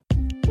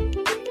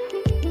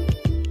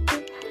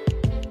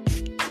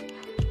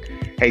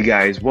Hey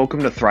guys, welcome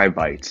to Thrive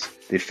Bites,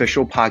 the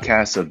official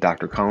podcast of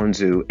Dr. Colin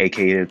Zhu,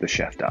 aka the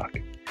Chef Doc.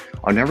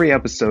 On every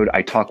episode,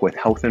 I talk with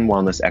health and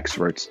wellness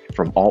experts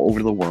from all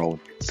over the world,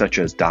 such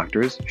as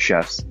doctors,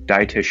 chefs,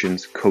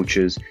 dietitians,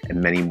 coaches, and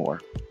many more.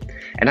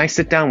 And I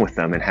sit down with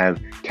them and have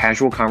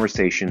casual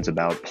conversations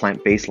about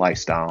plant-based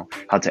lifestyle,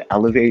 how to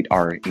elevate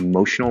our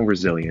emotional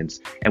resilience,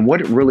 and what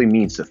it really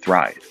means to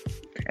thrive.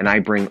 And I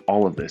bring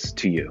all of this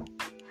to you.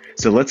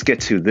 So let's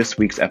get to this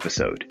week's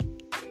episode.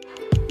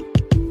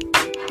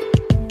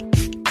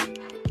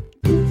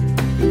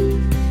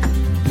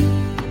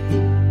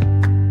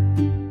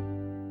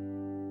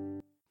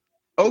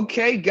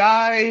 Okay,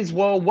 guys,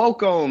 well,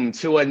 welcome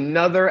to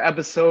another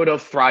episode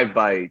of Thrive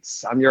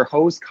Bites. I'm your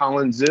host,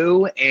 Colin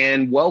Zhu,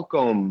 and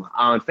welcome.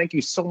 Thank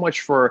you so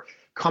much for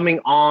coming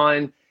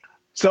on.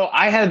 So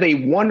I have a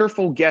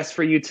wonderful guest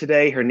for you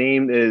today. Her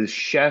name is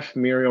Chef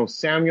Muriel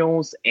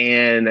Samuels,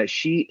 and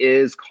she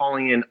is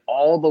calling in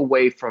all the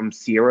way from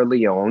Sierra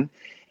Leone.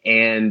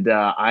 And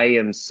I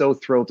am so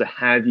thrilled to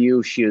have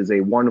you. She is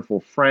a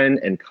wonderful friend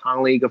and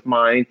colleague of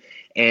mine,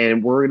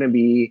 and we're going to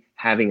be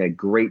having a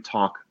great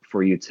talk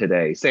for you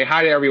today. Say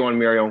hi to everyone,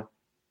 Muriel.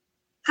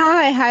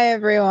 Hi,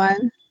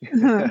 everyone.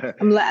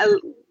 I'm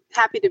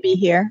happy to be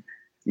here.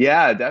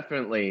 Yeah,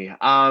 definitely.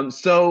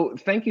 So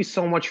thank you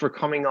so much for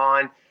coming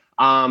on.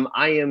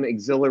 I am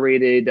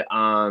exhilarated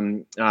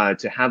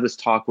to have this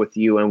talk with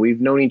you, and we've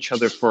known each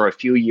other for a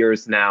few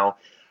years now.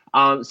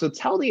 So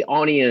tell the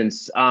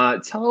audience,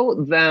 tell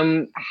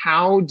them,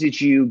 how did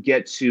you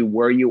get to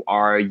where you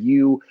are?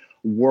 You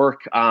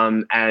work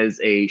as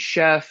a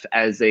chef,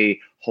 as a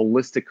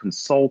holistic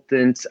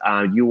consultant.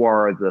 You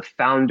are the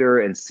founder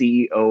and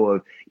CEO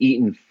of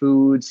Eaton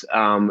Foods,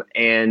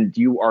 and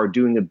you are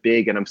doing a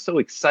big, and I'm so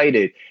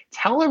excited.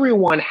 Tell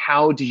everyone,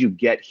 how did you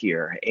get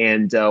here,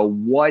 and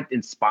what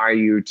inspired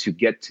you to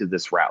get to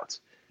this route?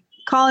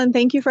 Colin,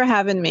 thank you for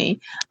having me.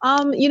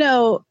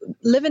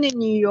 Living in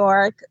New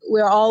York,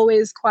 we're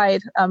always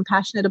quite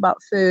passionate about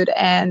food,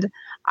 and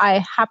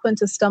I happened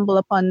to stumble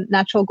upon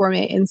Natural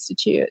Gourmet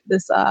Institute,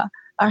 this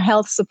our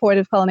health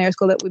supportive culinary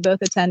school that we both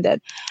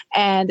attended.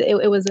 And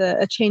it was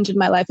a change in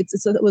my life. It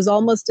was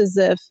almost as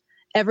if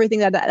everything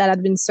that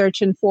I'd been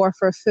searching for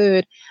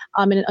food,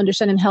 and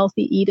understanding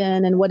healthy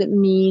eating and what it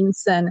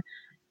means,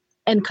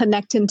 and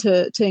connecting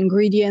to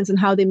ingredients and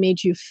how they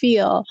made you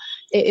feel,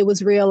 it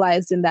was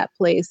realized in that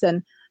place.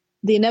 And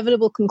the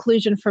inevitable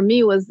conclusion for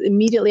me was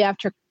immediately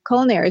after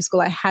culinary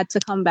school, I had to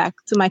come back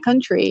to my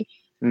country,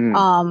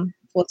 to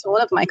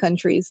one of my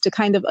countries, to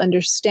kind of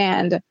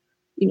understand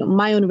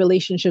my own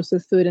relationships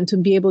with food, and to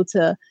be able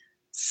to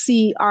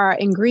see our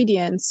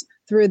ingredients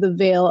through the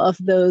veil of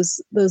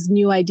those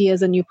new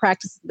ideas and new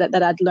practices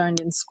that I'd learned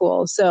in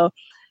school. So,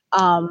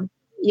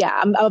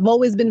 I've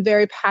always been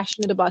very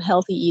passionate about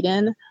healthy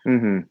eating.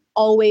 Mm-hmm.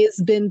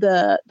 Always been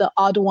the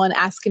odd one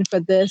asking for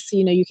this.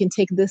 You can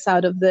take this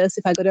out of this.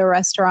 If I go to a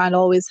restaurant,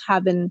 always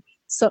having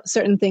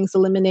certain things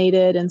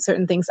eliminated and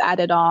certain things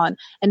added on,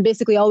 and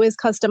basically always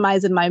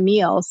customizing my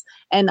meals.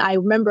 And I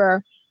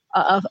remember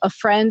a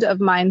friend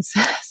of mine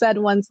said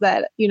once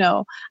that,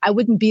 I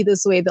wouldn't be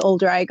this way the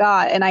older I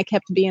got, and I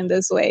kept being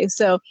this way.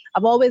 So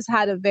I've always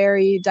had a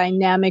very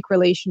dynamic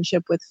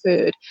relationship with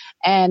food,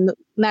 and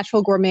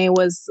Natural Gourmet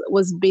was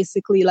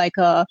basically like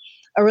a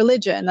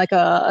religion, like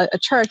a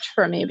church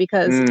for me,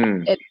 because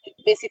it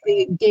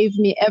basically gave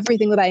me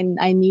everything that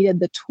I needed,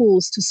 the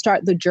tools to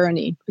start the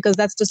journey, because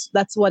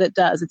that's what it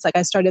does. It's like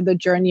I started the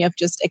journey of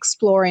just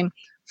exploring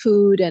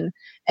food, and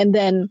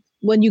then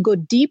when you go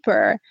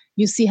deeper,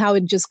 you see how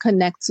it just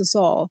connects us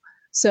all.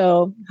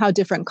 So how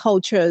different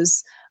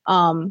cultures,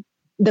 the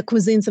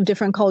cuisines of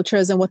different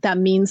cultures and what that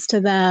means to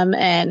them.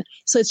 And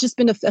so it's just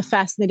been a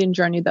fascinating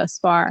journey thus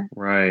far.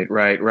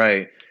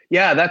 Right.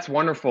 Yeah, that's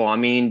wonderful. I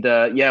mean,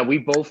 we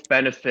both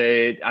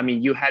benefit. I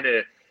mean, you had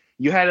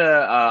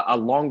a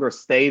longer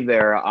stay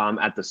there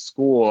at the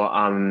school.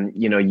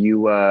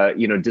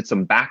 You did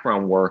some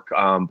background work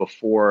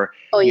before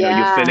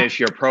you finish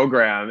your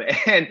program,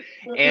 and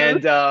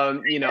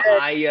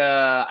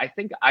I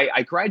think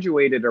I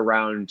graduated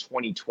around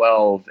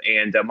 2012,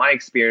 and my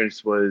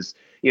experience was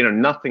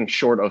nothing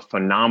short of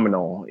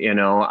phenomenal.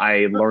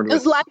 I learned it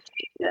was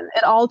life-changing.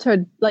 It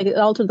altered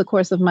the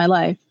course of my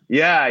life.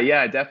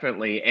 Yeah,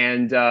 definitely,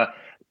 and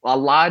a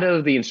lot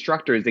of the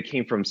instructors that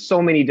came from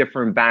so many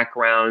different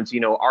backgrounds.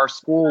 Our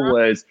school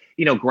was,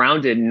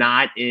 grounded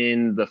not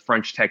in the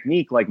French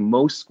technique like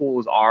most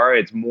schools are.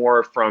 It's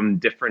more from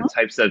different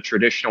types of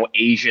traditional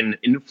Asian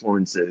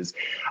influences.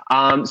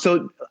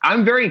 So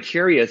I'm very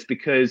curious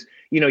because,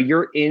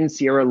 you're in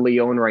Sierra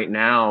Leone right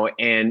now.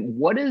 And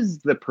what is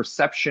the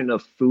perception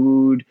of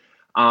food,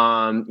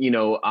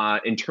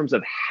 in terms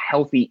of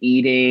healthy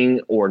eating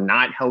or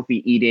not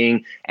healthy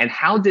eating, and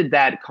how did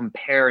that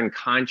compare and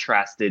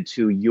contrasted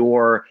to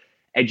your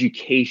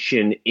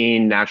education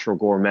in Natural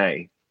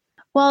Gourmet?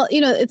 Well,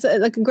 it's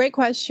a great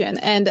question.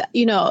 And,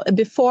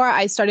 before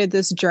I started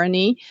this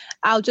journey,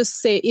 I'll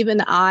just say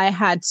even I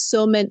had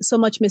so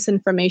much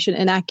misinformation,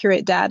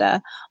 inaccurate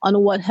data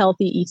on what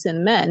healthy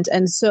eating meant.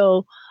 And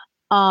so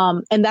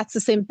And that's the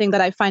same thing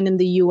that I find in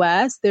the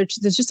US. There's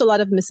just a lot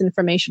of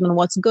misinformation on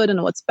what's good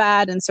and what's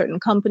bad. And certain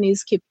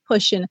companies keep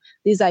pushing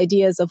these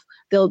ideas of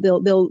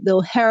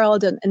they'll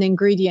herald an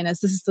ingredient as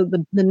this is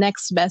the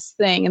next best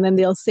thing. And then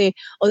they'll say,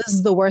 oh, this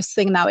is the worst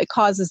thing now. It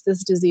causes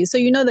this disease. So,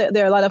 that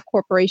there are a lot of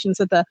corporations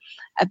at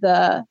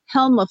the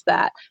helm of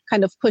that,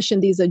 kind of pushing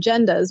these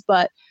agendas.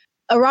 But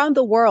around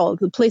the world,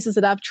 the places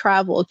that I've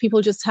traveled,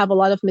 people just have a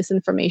lot of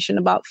misinformation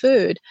about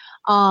food.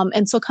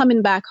 And so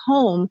coming back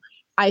home,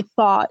 I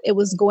thought it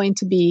was going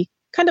to be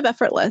kind of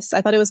effortless.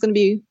 I thought it was going to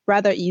be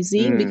rather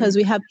easy because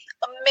we have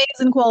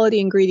amazing quality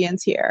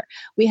ingredients here.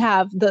 We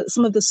have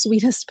some of the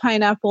sweetest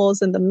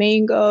pineapples and the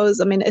mangoes.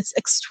 I mean, it's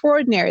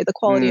extraordinary, the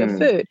quality of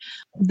food.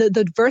 The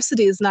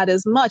diversity is not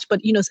as much,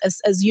 but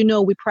as you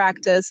know, we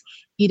practice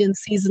eating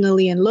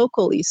seasonally and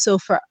locally. So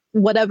for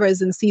whatever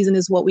is in season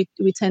is what we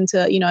tend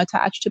to,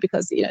 attach to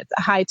because, the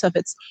height of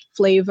its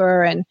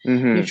flavor and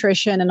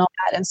nutrition and all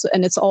that.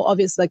 And it's all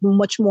obvious, like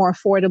much more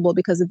affordable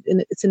because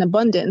it's in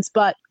abundance.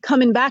 But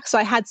coming back, so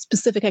I had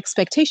specific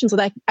expectations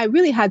that I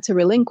really had to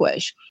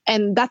relinquish.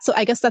 And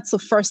I guess that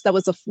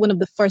was one of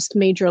the first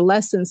major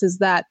lessons is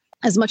that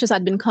as much as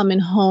I'd been coming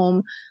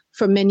home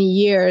for many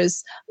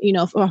years,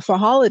 for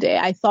holiday,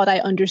 I thought I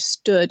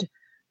understood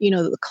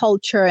the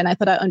culture, and I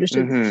thought I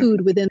understood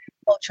food within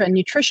the culture and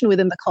nutrition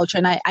within the culture.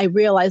 And I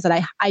realized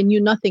that I knew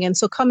nothing. And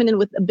so coming in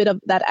with a bit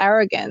of that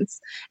arrogance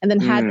and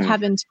then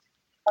having to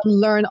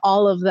learn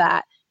all of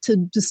that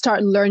to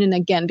start learning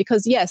again,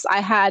 because yes, I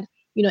had,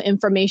 new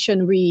information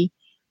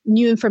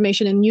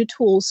and new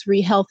tools,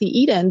 healthy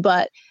eating.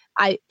 But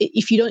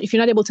if you're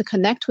not able to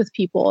connect with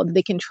people,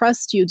 they can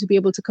trust you to be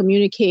able to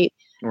communicate,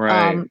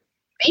 right.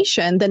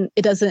 Then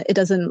it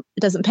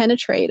doesn't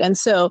penetrate. And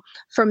so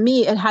for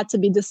me, it had to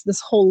be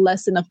this whole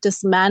lesson of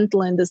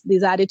dismantling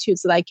these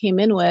attitudes that I came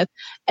in with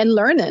and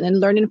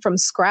learning from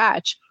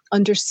scratch,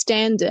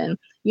 understanding,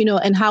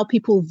 and how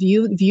people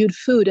viewed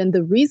food and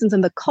the reasons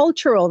and the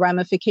cultural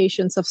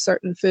ramifications of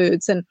certain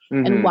foods and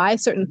why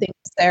certain things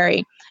are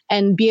necessary,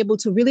 and be able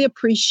to really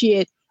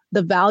appreciate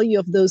the value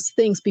of those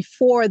things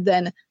before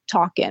then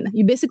talking.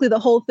 You basically, the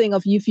whole thing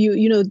of to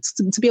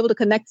be able to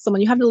connect to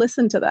someone, you have to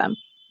listen to them.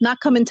 Not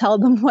come and tell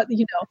them what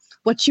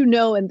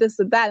and this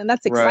and that, and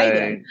that's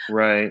exciting.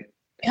 Right.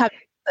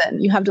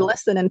 You have to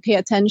listen and pay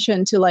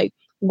attention to like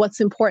what's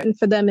important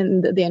for them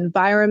in the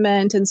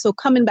environment. And so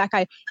coming back,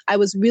 I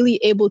was really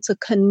able to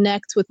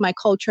connect with my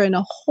culture in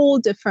a whole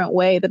different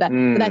way that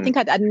I think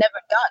I'd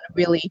never done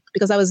really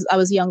because I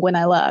was young when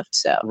I left.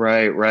 So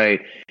right.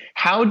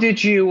 How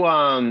did you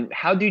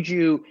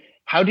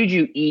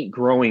eat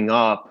growing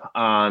up,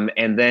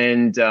 and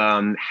then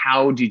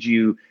how did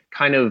you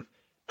kind of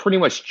pretty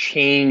much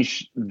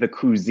change the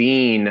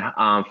cuisine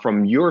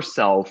from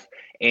yourself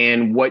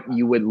and what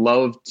you would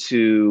love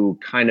to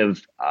kind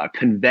of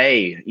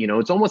convey?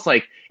 It's almost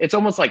like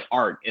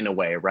art in a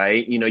way,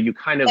 right? You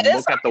kind of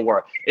look at the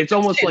world. It's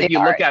almost like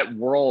you look at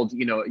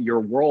your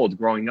world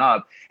growing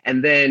up,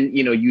 and then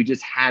you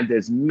just had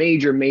this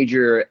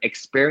major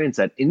experience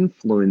that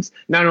influenced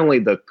not only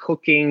the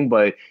cooking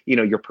but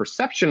your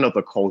perception of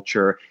the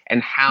culture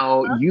and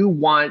how you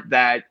want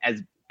that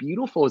as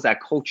beautiful as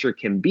that culture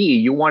can be,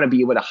 you want to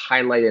be able to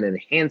highlight and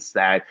enhance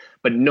that.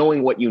 But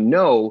knowing what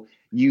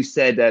you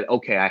said that,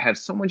 okay, I have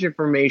so much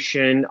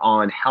information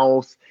on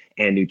health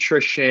and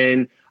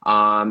nutrition,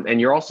 and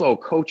you're also a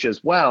coach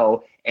as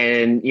well.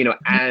 And,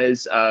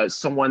 as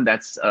someone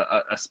that's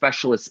a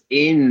specialist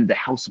in the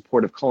health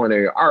supportive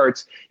culinary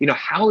arts,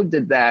 how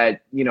did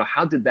that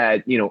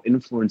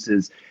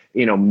influences,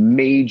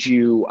 made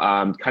you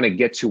kind of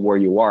get to where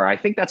you are? I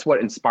think that's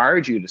what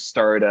inspired you to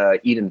start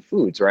Eden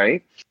Foods,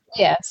 right?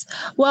 Yes.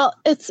 Well,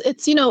 it's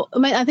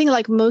I think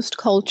like most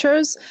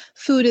cultures,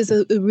 food is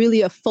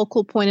really a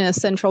focal point and a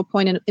central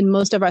point in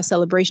most of our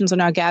celebrations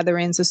and our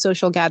gatherings, the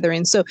social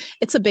gatherings. So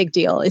it's a big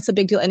deal. It's a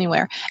big deal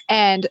anywhere.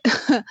 And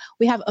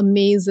we have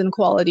amazing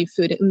quality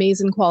food,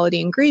 amazing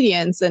quality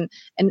ingredients, and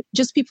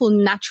just people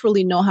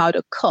naturally know how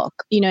to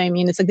cook. You know what I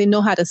mean? It's like they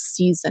know how to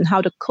season,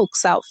 how to cook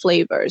out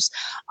flavors.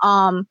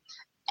 I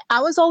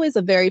was always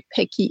a very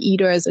picky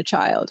eater as a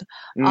child.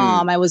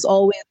 I'm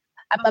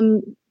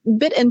a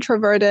bit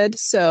introverted,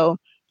 so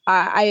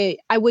I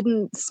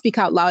wouldn't speak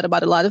out loud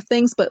about a lot of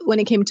things, but when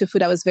it came to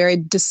food, I was very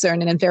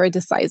discerning and very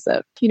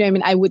decisive. You know what I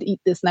mean? I would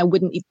eat this and I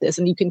wouldn't eat this,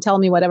 and you can tell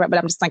me whatever, but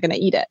I'm just not going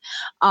to eat it.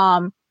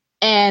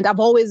 And I've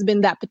always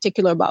been that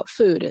particular about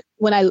food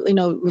when I,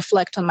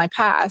 reflect on my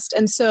past.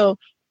 And so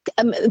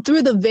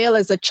through the veil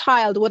as a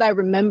child, what I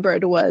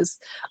remembered was,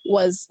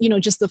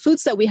 just the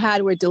foods that we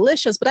had were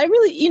delicious. But I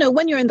really,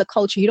 when you're in the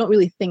culture, you don't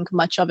really think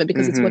much of it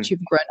because it's what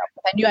you've grown up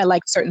with. I knew I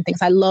liked certain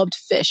things. I loved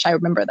fish. I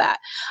remember that.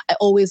 I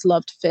always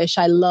loved fish.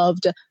 I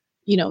loved,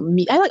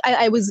 meat.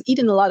 I was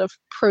eating a lot of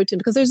protein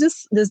because there's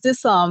this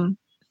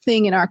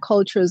thing in our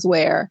cultures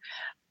where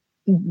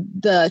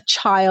the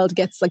child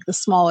gets like the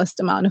smallest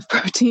amount of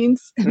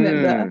proteins and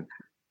then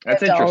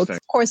that's adults. Interesting.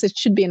 Of course, it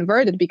should be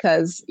inverted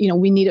because,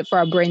 we need it for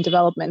our brain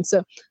development.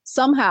 So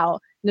somehow,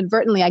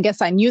 inadvertently, I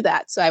guess I knew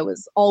that. So I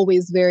was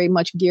always very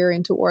much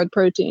gearing toward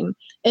protein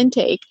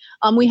intake.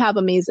 We have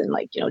amazing,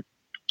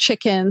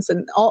 chickens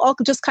and all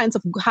just kinds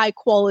of high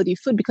quality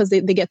food because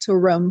they get to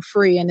roam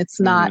free and it's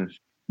not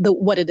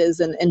what it is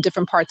in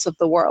different parts of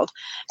the world.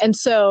 And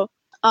so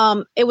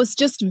it was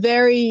just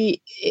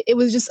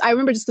I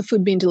remember just the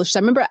food being delicious. I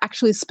remember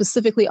actually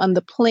specifically on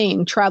the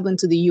plane traveling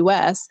to the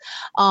US,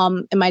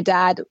 and my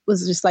dad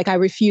was just like, I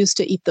refused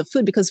to eat the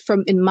food because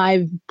in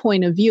my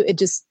point of view, it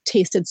just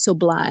tasted so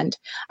bland.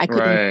 I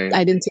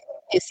didn't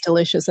taste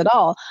delicious at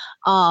all.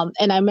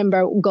 And I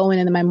remember going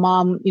in and my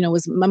mom,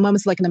 my mom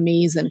is like an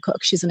amazing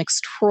cook. She's an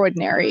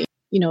extraordinary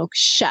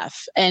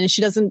chef, and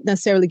she doesn't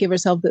necessarily give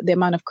herself the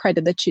amount of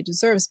credit that she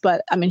deserves,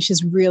 but I mean,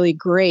 she's really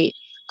great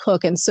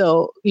cook. And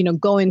so,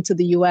 going to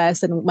the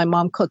US and my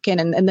mom cooking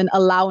and then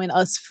allowing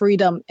us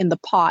freedom in the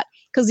pot.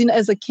 Because,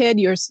 as a kid,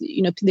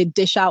 they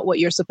dish out what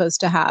you're supposed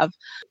to have,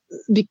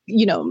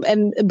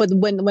 but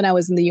when I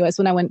was in the US,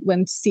 when I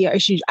went to see her,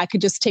 I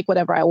could just take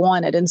whatever I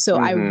wanted. And so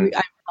I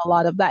a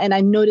lot of that. And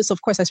I noticed,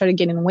 of course, I started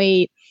gaining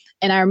weight.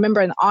 And I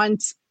remember an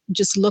aunt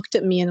just looked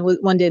at me and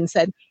one day and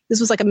said, this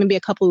was like maybe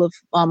a couple of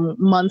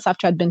months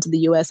after I'd been to the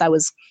US, I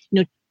was,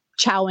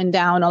 chowing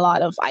down a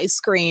lot of ice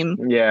cream.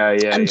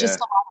 Just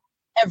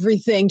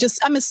everything. I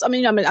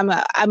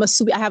have a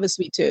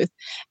sweet tooth.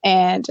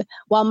 And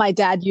while my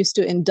dad used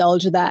to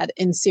indulge that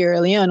in Sierra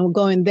Leone,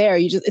 going there,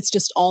 it's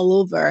just all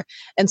over.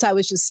 And so I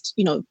was just,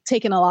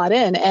 taking a lot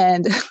in.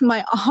 And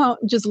my aunt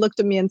just looked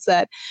at me and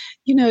said,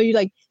 you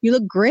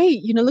look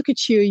great. Look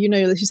at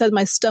you. She said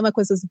my stomach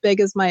was as big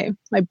as my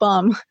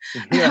bum.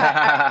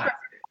 I was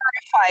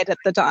terrified at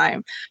the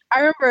time. I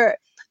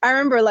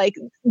remember like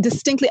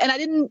distinctly, and I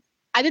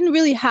didn't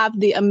really have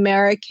the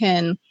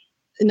American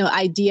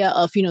idea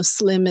of,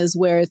 slim is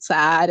where it's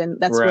at. And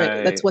that's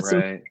what's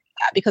important,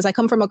 because I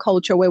come from a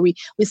culture where we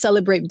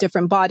celebrate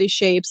different body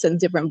shapes and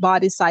different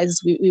body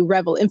sizes. We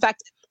revel. In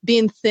fact,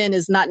 being thin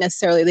is not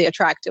necessarily the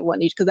attractive one,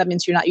 because that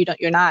means you're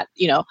not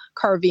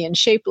curvy and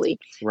shapely.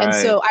 Right. And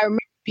so I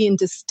remember being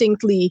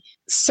distinctly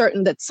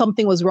certain that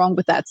something was wrong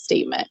with that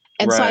statement.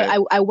 And so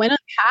I went on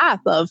a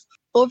path of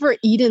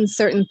overeating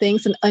certain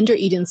things and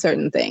undereating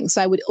certain things.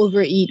 So I would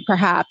overeat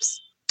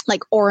perhaps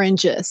like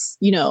oranges,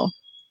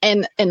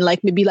 and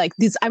like maybe like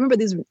these, I remember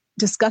these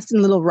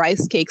disgusting little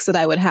rice cakes that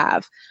I would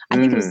have. I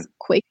think it was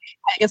Quake.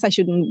 I guess I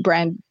shouldn't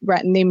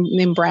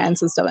name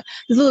brands and stuff.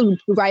 These little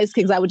rice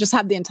cakes, I would just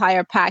have the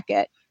entire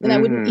packet and I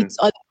wouldn't eat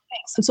other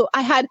things. And so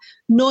I had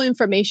no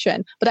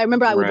information, but I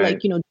remember I would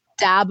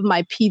dab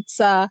my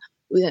pizza.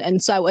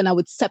 And so when I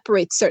would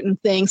separate certain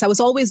things, I was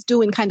always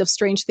doing kind of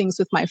strange things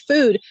with my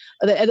food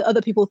that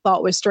other people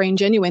thought were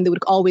strange anyway, and they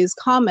would always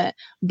comment.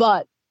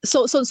 But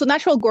So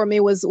Natural Gourmet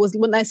was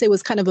when I say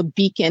was kind of a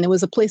beacon, it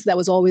was a place that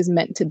was always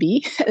meant to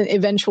be and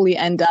eventually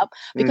end up,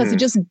 because it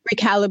just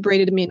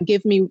recalibrated me and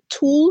gave me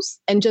tools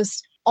and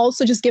just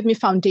give me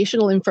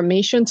foundational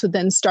information to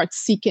then start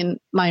seeking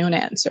my own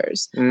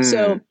answers.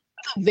 So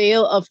the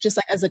veil of just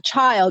like as a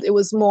child, it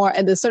was more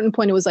at a certain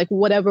point, it was like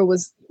what I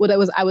was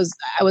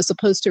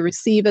supposed to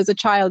receive as a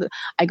child.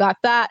 I got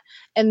that.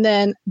 And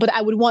then, but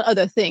I would want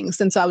other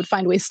things. And so I would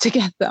find ways to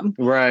get them.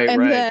 Right.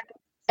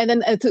 And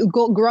then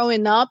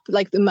growing up,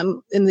 like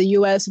in the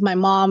US, my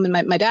mom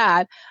and my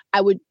dad,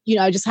 I would,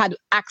 I just had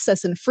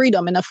access and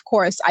freedom. And of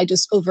course, I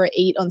just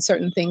overate on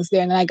certain things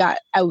there. And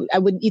I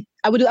would eat,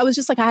 I was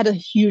just like, I had a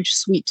huge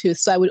sweet tooth.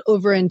 So I would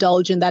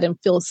overindulge in that and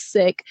feel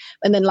sick.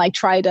 And then like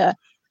try to,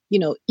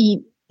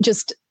 eat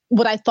just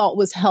what I thought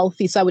was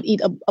healthy. So I would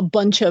eat a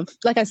bunch of,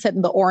 like I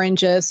said, the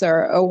oranges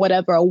or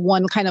whatever, or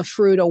one kind of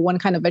fruit or one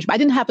kind of vegetable. I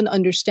didn't have an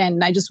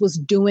understanding. I just was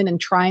doing and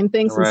trying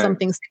things, and some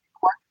things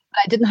worked.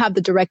 I didn't have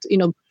the direct,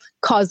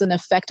 cause and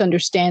effect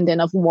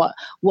understanding of what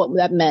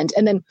that meant.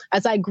 And then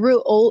as I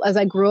grew older,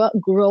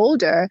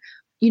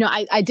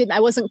 I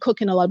wasn't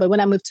cooking a lot, but when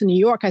I moved to New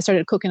York, I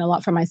started cooking a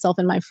lot for myself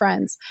and my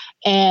friends,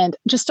 and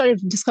just started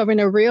discovering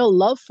a real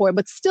love for it,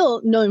 but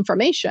still no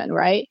information.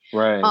 Right.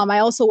 I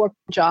also worked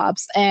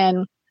jobs,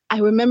 and I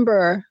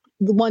remember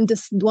one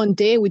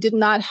day we did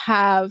not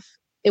have,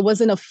 it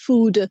wasn't a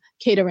food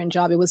catering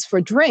job. It was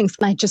for drinks.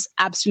 And I just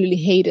absolutely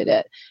hated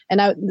it.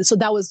 And so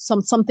that was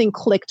something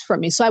clicked for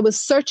me. So I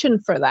was searching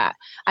for that.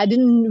 I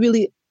didn't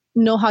really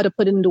know how to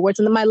put it into words.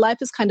 And then my life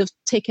has kind of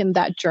taken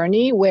that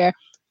journey where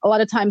a lot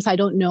of times I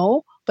don't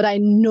know, but I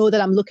know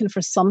that I'm looking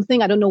for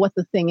something. I don't know what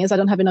the thing is. I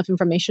don't have enough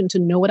information to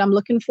know what I'm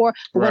looking for.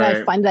 But when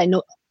I find it, I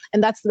know.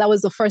 And that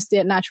was the first day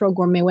at Natural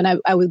Gourmet when I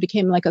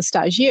became like a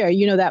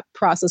stagiaire. That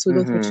process, we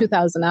go through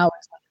 2,000 hours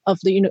of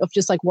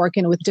just like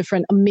working with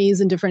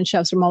amazing different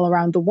chefs from all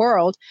around the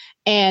world.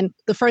 And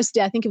the first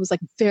day, I think it was like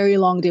very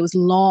long day. It was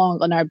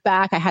long on our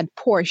back. I had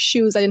poor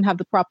shoes. I didn't have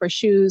the proper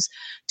shoes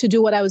to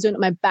do what I was doing.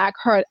 My back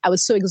hurt. I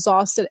was so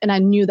exhausted, and I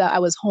knew that I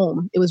was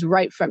home. It was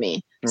right for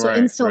me. So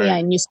instantly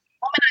I knew. So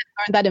the moment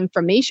I learned that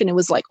information, it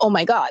was like, oh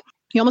my God,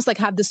 you almost like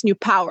have this new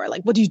power.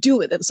 Like, what do you do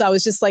with it? So I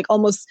was just like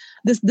almost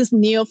this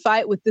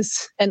neophyte with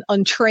this, and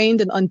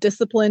untrained and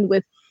undisciplined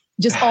with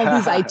just all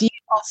these ideas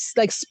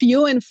like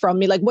spewing from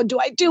me, like, what do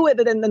I do with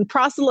it? And then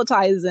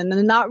proselytizing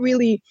and not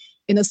really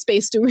in a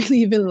space to really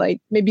even like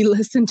maybe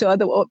listen to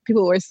what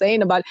people were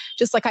saying about it.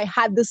 Just like I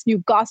had this new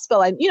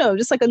gospel and,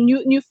 just like a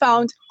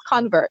newfound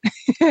convert.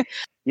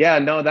 Yeah,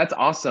 no, that's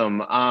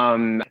awesome.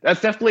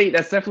 That's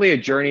definitely a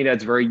journey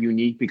that's very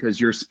unique because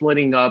you're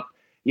splitting up,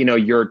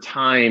 your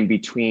time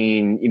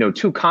between,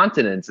 two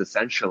continents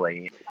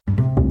essentially.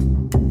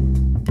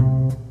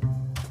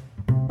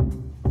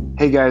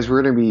 Hey guys,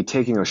 we're going to be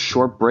taking a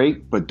short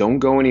break, but don't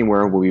go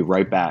anywhere. We'll be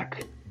right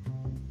back.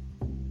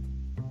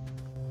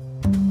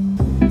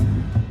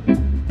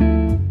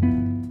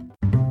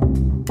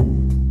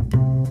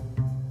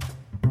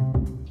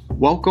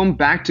 Welcome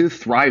back to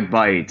Thrive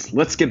Bites.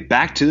 Let's get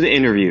back to the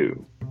interview.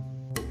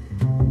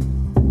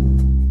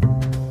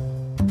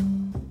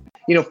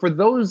 For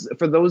those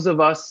of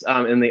us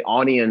in the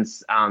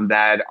audience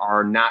that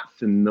are not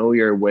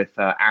familiar with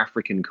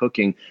African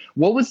cooking,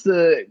 what was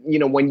the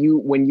when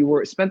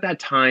you spent that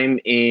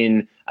time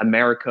in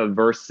America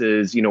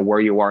versus where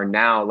you are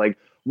now? Like,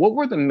 what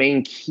were the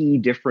main key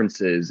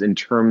differences in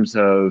terms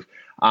of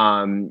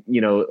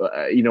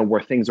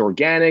were things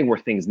organic, were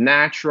things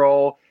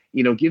natural?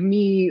 Give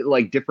me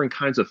like different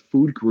kinds of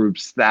food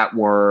groups that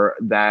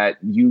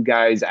you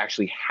guys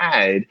actually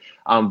had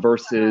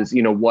versus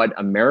what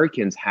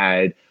Americans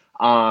had.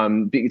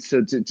 So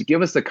to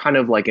give us a kind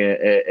of like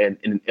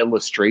an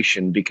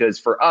illustration, because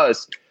for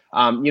us,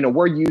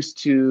 we're used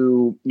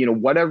to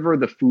whatever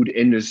the food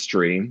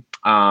industry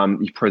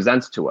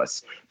presents to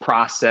us,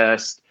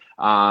 processed.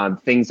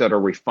 Things that are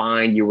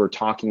refined. You were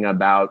talking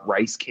about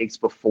rice cakes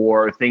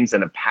before, things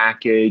in a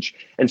package.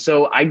 And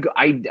so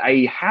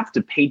I have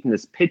to paint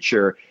this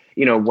picture,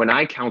 when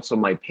I counsel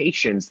my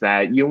patients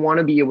that you want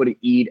to be able to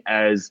eat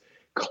as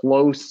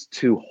close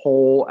to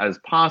whole as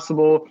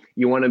possible.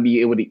 You want to be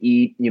able to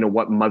eat,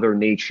 what Mother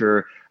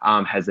Nature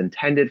has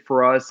intended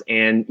for us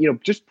and,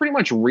 just pretty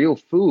much real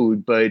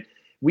food. But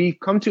we've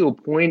come to a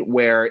point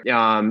where,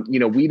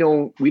 we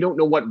don't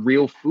know what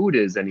real food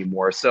is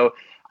anymore. So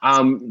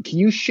can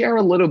you share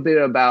a little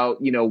bit about,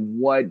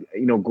 what,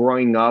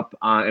 growing up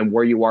and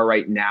where you are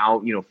right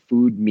now,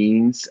 food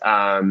means,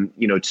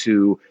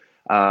 to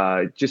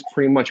just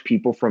pretty much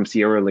people from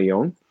Sierra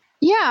Leone?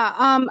 Yeah.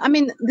 I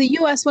mean, the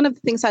U.S., one of the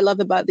things I love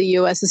about the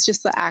U.S. is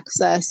just the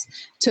access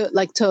to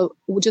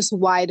just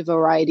wide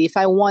variety. If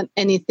I want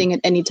anything at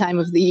any time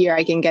of the year,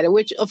 I can get it,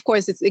 which of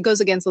course it goes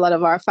against a lot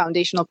of our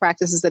foundational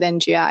practices at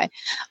NGI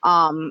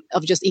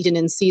of just eating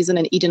in season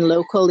and eating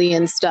locally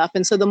and stuff.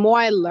 And so the more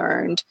I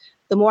learned,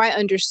 the more I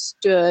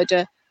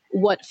understood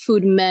what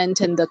food meant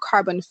and the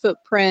carbon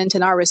footprint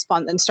and our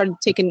response, and started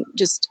taking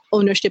just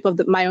ownership of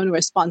my own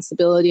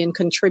responsibility and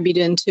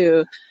contributing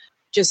to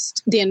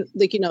just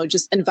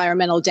just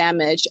environmental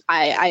damage.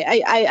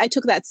 I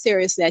took that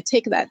seriously. I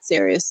take that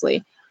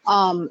seriously.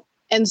 And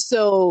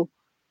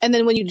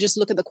then when you just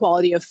look at the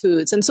quality of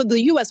foods, and so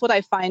the U.S., what I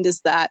find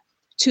is that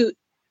to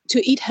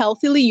eat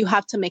healthily, you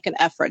have to make an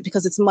effort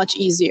because it's much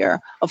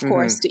easier, of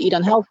course, to eat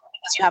unhealthy.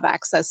 Because you have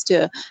access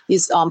to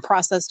these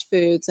processed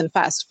foods and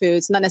fast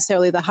foods, not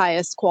necessarily the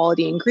highest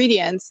quality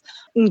ingredients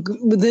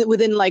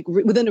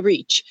within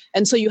reach.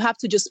 And so you have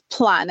to just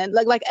plan. And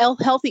like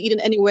healthy eating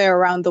anywhere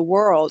around the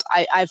world,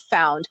 I've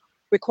found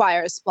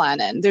requires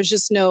planning. There's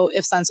just no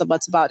ifs, ands, or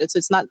buts about it. So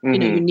it's not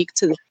unique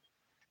to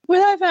what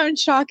I found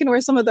shocking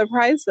were some of the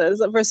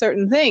prices for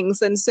certain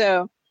things. And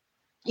so,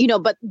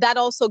 but that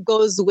also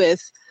goes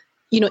with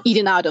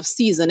eating out of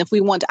season. If we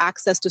want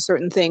access to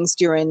certain things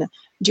when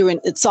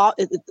it's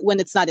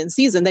not in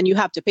season, then you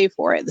have to pay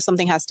for it.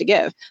 Something has to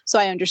give. So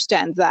I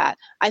understand that.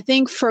 I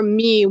think for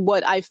me,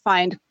 what I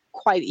find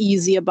quite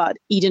easy about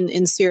eating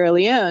in Sierra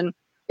Leone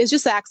is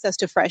just access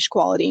to fresh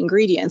quality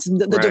ingredients.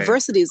 The right.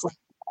 Diversity is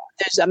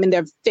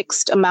there are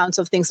fixed amounts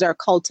of things that are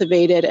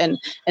cultivated and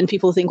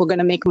people think we're going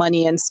to make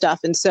money and stuff.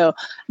 And so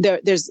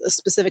there's a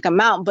specific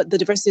amount, but the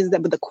diversity is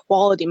that, but the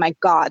quality, my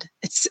God,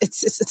 it's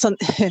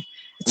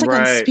like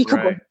right,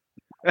 unspeakable.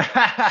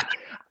 Right.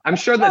 I'm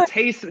sure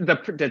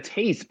the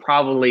taste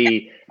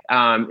probably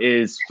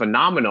is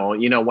phenomenal.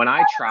 When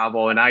I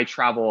travel, and I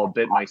travel a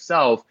bit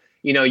myself,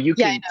 you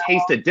can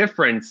taste the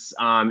difference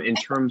in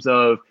terms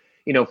of,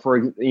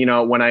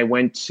 when I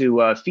went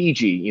to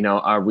Fiji,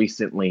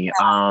 recently,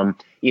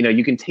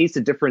 you can taste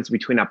the difference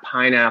between a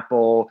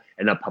pineapple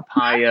and a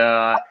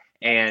papaya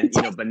and,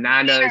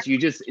 bananas. You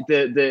just,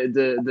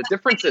 the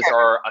differences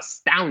are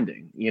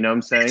astounding, you know what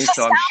I'm saying?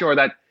 So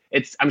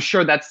I'm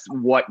sure that's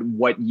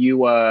what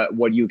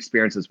you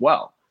experience as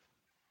well.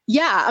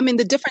 Yeah, I mean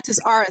the differences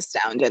are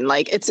astounding.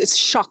 Like it's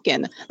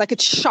shocking. Like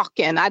it's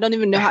shocking. I don't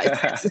even know how.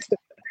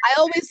 I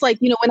always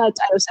when I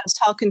was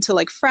talking to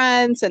like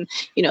friends and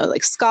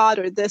like Scott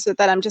or this or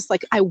that, I'm just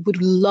like, I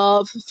would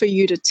love for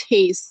you to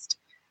taste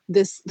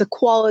the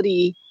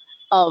quality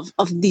of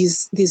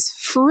these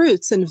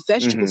fruits and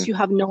vegetables. You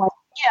have no idea.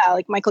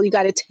 Like, Michael, you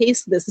got to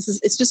taste this.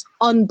 It's just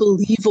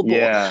unbelievable.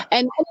 Yeah.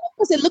 And of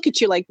course they look at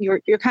you like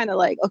you're kind of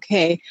like,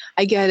 okay,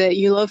 I get it.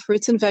 You love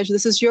fruits and veg.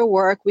 This is your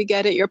work. We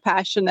get it. You're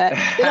passionate.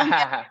 They don't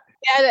get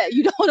it.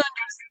 You don't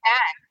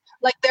understand.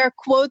 Like there are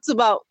quotes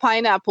about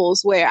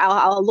pineapples where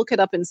I'll look it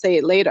up and say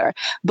it later,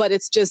 but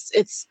it's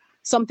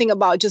something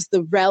about just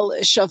the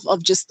relish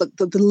of just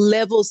the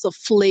levels of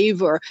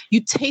flavor.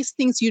 You taste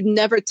things you'd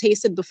never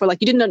tasted before. Like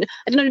I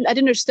didn't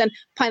understand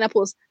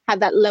pineapples had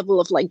that level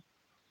of like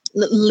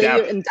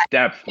layer and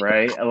depth,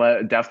 right?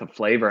 Depth of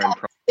flavor and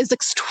is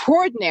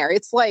extraordinary.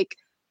 It's like,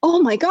 oh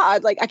my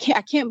God, like I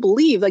can't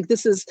believe like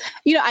this is,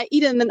 I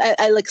eat it and then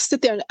I like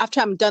sit there and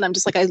after I'm done, I'm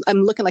just like,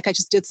 I'm looking like I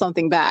just did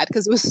something bad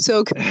because it was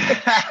so good.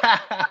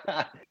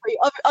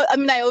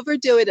 I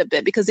overdo it a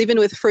bit because even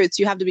with fruits,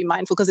 you have to be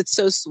mindful because it's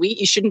so sweet.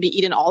 You shouldn't be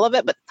eating all of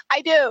it, but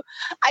I do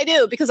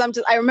because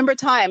I remember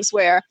times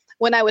where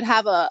when I would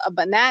have a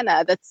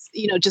banana that's,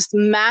 just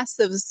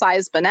massive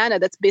size banana,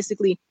 that's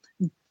basically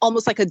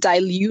almost like a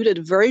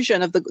diluted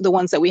version of the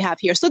ones that we have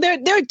here. So there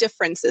are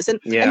differences and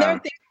there are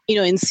things,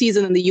 in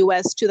season in the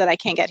US too that I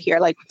can't get here.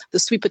 Like the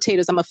sweet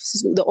potatoes,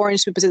 the orange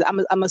sweet potatoes.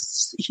 I'm a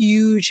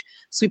huge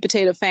sweet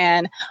potato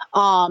fan.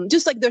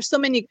 Just like there's so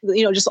many,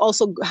 just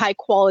also high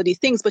quality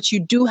things, but you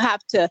do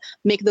have to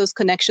make those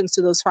connections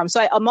to those farms.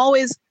 So I'm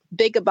always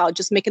big about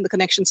just making the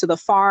connection to the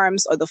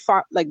farms or the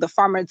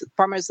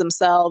farmers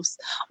themselves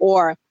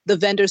or the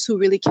vendors who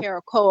really care,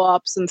 or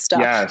co-ops and stuff.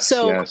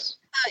 Yes.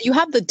 You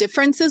have the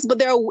differences, but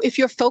if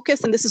you're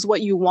focused and this is what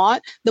you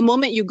want, the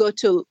moment you go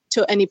to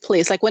any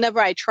place, like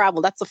whenever I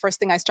travel, that's the first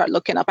thing I start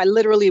looking up. I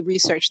literally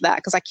research that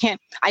because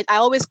I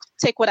always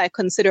take what I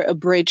consider a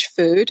bridge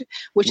food,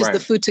 which is the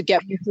food to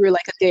get me through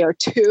like a day or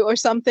two or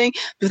something,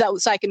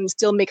 so I can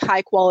still make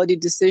high quality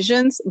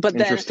decisions. But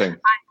then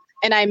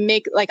I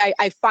make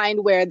I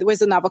find where there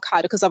was an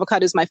avocado because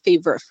avocado is my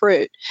favorite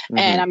fruit. Mm-hmm.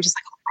 And I'm just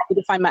like, I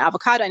need to find my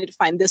avocado. I need to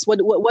find this.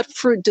 What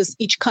fruit does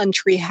each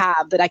country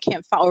have that I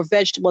can't find, or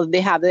vegetable that they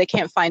have that I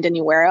can't find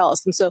anywhere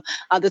else? And so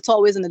that's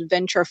always an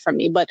adventure for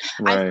me. But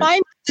I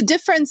find the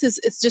difference is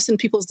it's just in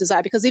people's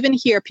desire, because even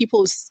here,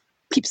 people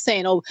keep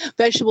saying, oh,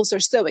 vegetables are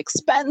so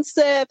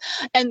expensive.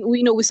 And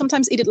we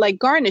sometimes eat it like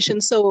garnish.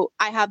 And so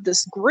I have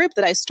this group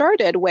that I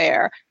started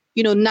where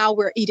now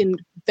we're eating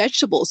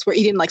vegetables. We're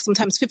eating like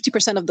sometimes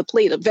 50% of the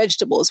plate of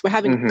vegetables. We're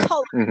having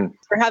color. Mm-hmm.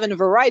 We're having a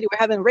variety. We're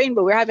having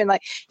rainbow. We're having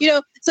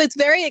so it's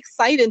very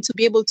exciting to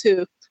be able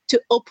to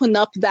open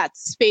up that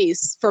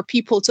space for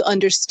people to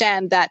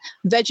understand that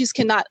veggies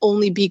can not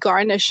only be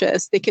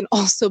garnishes, they can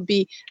also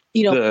be,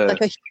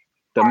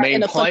 the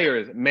main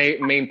players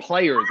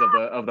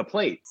of the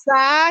plate.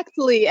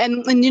 Exactly.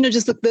 And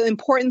just the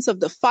importance of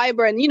the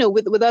fiber. And,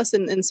 with us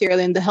in Sierra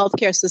Leone, the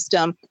healthcare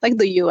system, like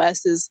the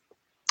US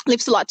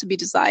leaves a lot to be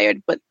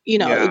desired, but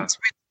it's really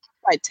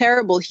quite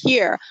terrible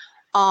here.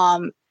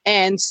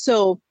 And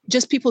so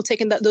just people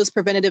taking those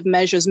preventative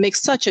measures makes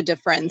such a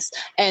difference.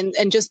 And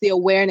just the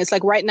awareness,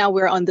 like right now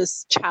we're on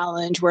this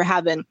challenge. We're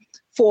having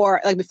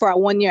before our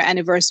 1 year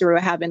anniversary, we're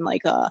having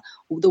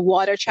the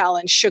water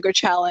challenge, sugar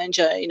challenge,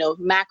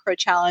 macro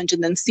challenge,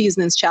 and then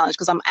seasonings challenge,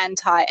 because I'm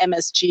anti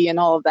MSG and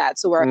all of that.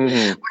 So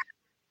we're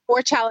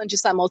 4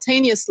 challenges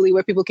simultaneously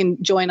where people can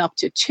join up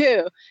to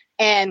 2.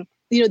 And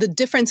the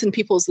difference in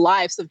people's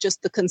lives of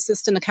just the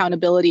consistent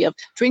accountability of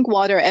drink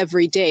water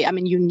every day. I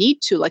mean, you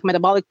need to, like,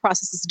 metabolic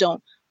processes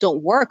don't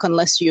work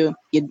unless you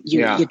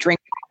drink.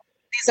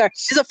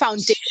 These are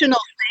foundational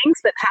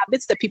things,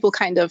 habits that people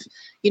kind of,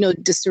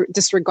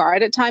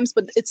 disregard at times,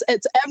 but it's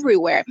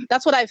everywhere.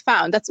 That's what I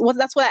found. That's what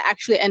I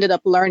actually ended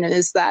up learning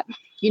is that,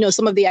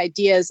 some of the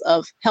ideas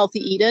of healthy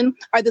eating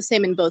are the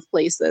same in both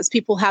places.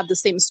 People have the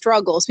same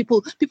struggles.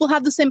 People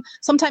have the same,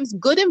 sometimes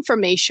good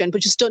information,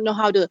 but just don't know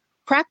how to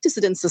practice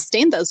it and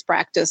sustain those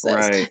practices.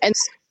 Right. And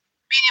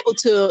being able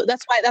to,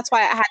 that's why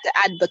I had to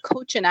add the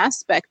coaching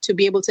aspect to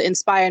be able to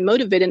inspire and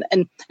motivate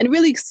and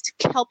really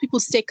help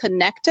people stay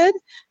connected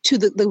to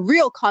the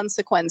real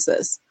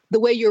consequences. The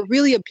way you're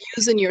really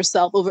abusing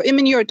yourself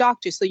you're a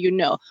doctor, so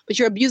but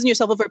you're abusing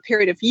yourself over a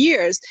period of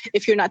years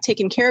if you're not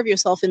taking care of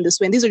yourself in this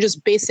way. And these are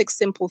just basic,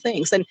 simple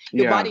things. And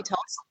your body tells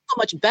so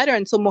much better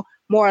and so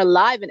more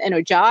alive and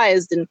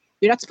energized. And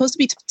you're not supposed to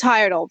be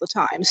tired all the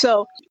time.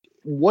 So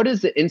what is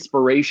the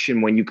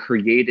inspiration when you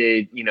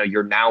created,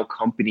 your now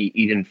company,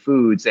 Eden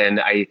Foods? And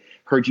I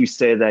heard you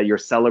say that you're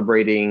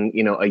celebrating,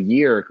 a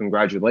year.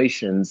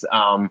 Congratulations.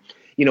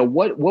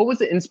 What was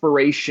the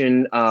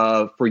inspiration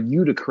for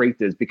you to create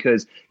this?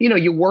 Because,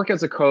 you work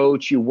as a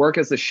coach, you work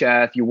as a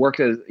chef, you work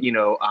as,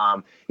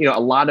 a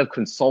lot of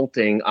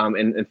consulting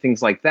and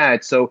things like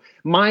that. So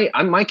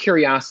my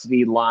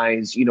curiosity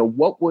lies,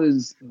 what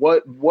is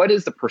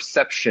the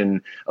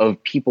perception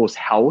of people's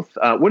health?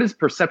 What is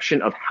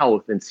perception of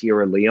health in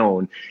Sierra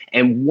Leone?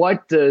 And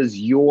what does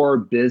your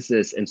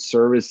business and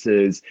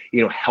services,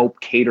 help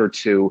cater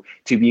to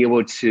be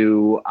able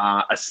to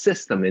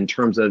assist them in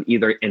terms of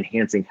either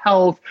enhancing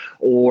health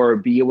or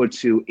be able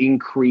to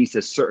increase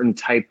a certain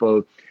type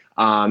of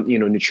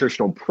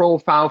nutritional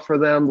profile for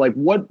them? Like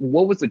what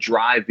was the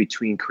drive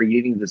between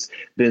creating this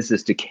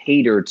business to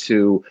cater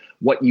to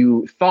what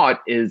you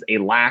thought is a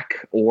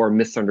lack or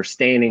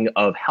misunderstanding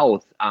of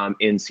health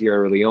in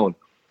Sierra Leone?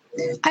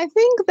 I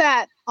think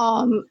that,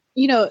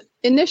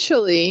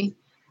 initially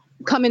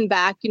coming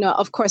back,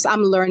 of course,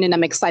 I'm learning,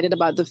 I'm excited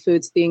about the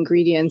foods, the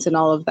ingredients and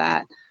all of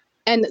that.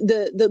 And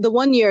the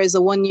 1 year is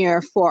a 1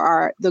 year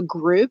for the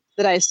group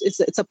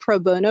it's a pro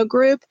bono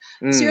group.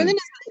 So you're in a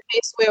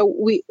space where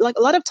we, like,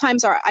 a lot of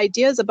times our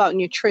ideas about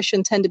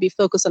nutrition tend to be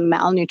focused on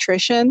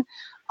malnutrition,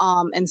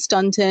 and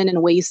stunting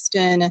and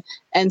wasting,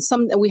 and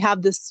we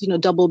have this,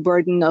 double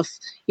burden of,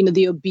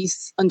 the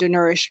obese,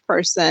 undernourished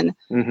person.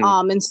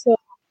 And so,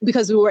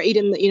 because we were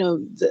eating,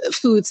 the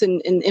foods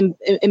in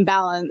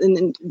imbalance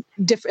in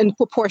different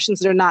proportions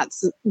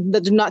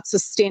that do not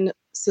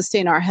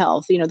sustain our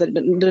health,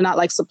 that do not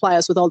like supply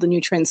us with all the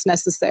nutrients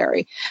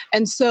necessary.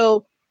 And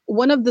so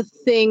one of the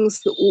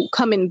things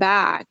coming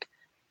back,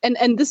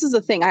 and this is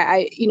the thing,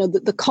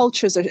 the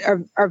cultures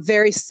are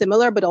very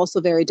similar, but also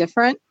very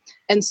different.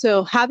 And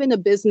so having a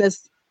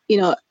business,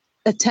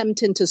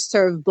 attempting to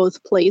serve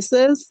both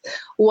places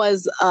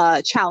was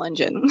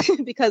challenging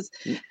because,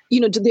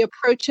 the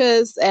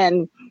approaches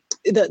and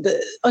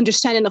the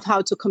understanding of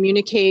how to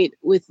communicate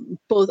with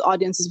both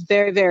audiences is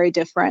very, very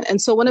different. And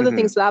so one of the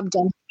things that I've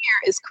done here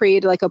is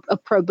create like a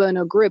pro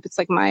bono group. It's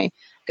like my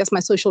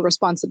social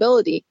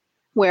responsibility,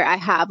 where I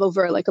have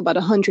over like about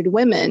 100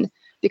 women,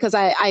 because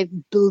I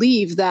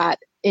believe that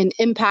in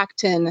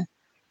impacting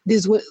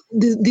these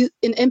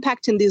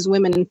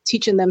women and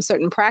teaching them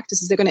certain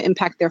practices, they're going to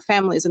impact their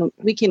families, and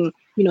we can,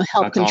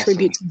 help That's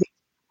contribute awesome.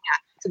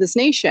 to this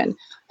nation.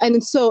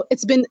 And so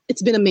it's been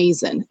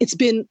amazing.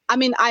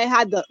 I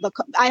had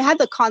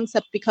the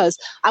concept because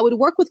I would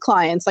work with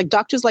clients, like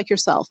doctors like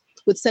yourself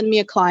would send me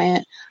a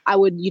client. I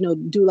would,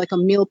 do like a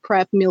meal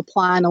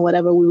plan or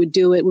whatever. We would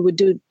do it. We would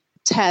do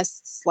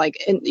tests, like,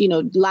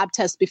 lab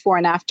tests before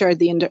and after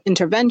the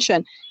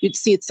intervention. You'd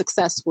see it's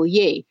successful.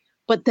 Yay.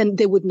 But then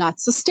they would not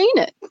sustain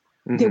it.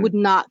 They would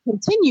not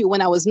continue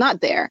when I was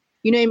not there.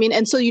 You know what I mean?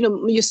 And so,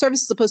 your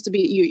service is supposed to be,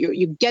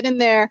 you get in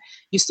there,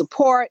 you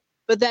support,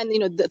 but then,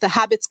 the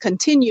habits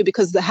continue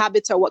because the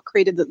habits are what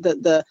created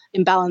the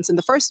imbalance in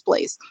the first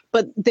place.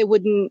 But they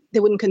wouldn't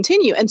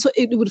continue. And so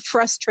it would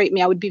frustrate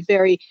me. I would be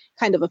very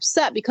kind of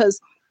upset because,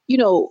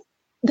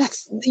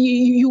 that's,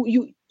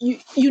 you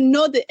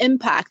the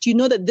impact,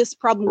 that this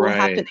problem will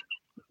happen,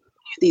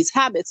 these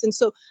habits. And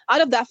so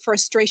out of that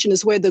frustration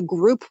is where the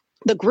group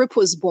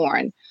was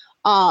born.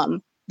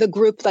 The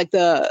group, like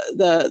the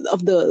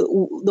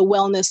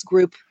wellness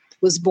group,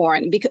 was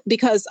born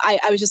because I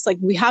was just like,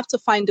 we have to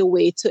find a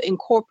way to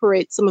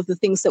incorporate some of the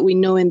things that we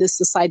know in this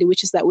society,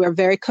 which is that we're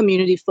very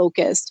community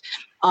focused.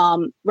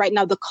 Right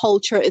now, the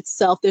culture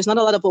itself, there's not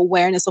a lot of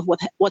awareness of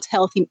what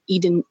healthy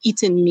eating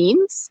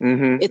means.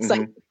 It's like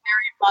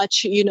very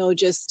much,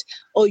 just,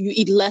 oh, you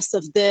eat less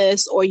of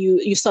this, or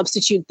you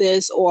substitute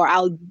this, or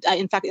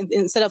in fact,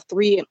 instead of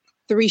three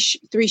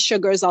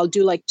sugars, I'll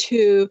do like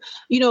 2,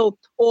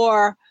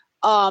 or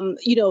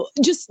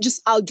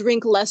just I'll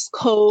drink less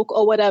Coke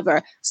or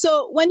whatever.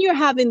 So when you're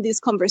having these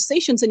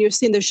conversations and you're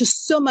seeing there's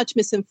just so much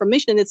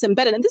misinformation and it's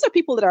embedded, and these are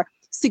people that are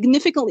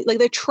significantly, like,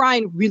 they're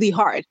trying really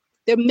hard.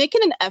 They're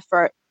making an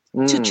effort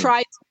to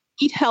try to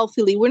eat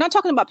healthily. We're not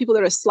talking about people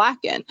that are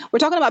slacking. We're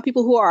talking about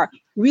people who are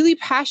really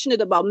passionate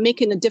about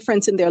making a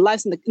difference in their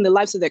lives and in the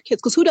lives of their kids.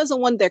 Because who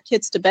doesn't want their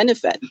kids to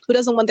benefit? Who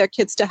doesn't want their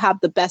kids to have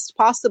the best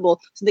possible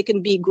so they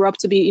can grow up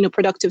to be,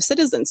 productive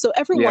citizens? So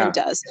everyone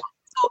does.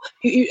 So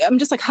I'm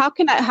just like, how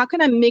can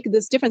I make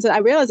this difference? And I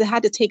realized it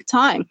had to take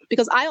time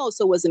because I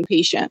also was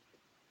impatient.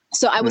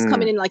 So I was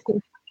coming in like,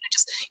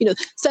 just,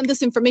 send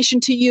this information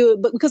to you.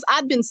 But because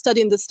I'd been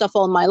studying this stuff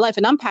all my life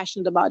and I'm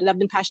passionate about it, I've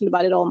been passionate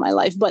about it all my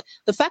life. But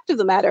the fact of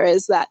the matter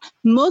is that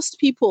most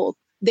people,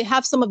 they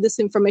have some of this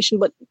information,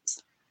 but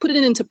put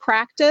it into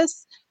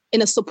practice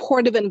in a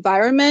supportive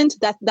environment,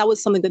 that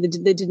was something that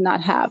they did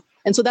not have.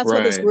 And so that's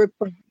what this group.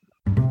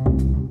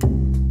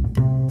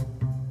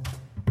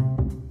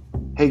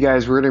 Hey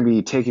guys, we're going to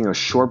be taking a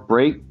short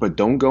break, but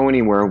don't go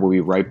anywhere. We'll be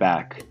right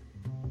back.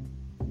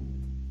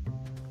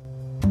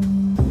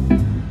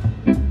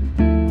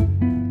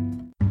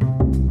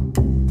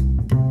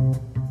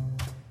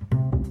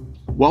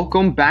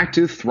 Welcome back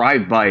to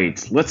Thrive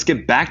Bites. Let's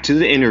get back to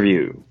the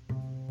interview.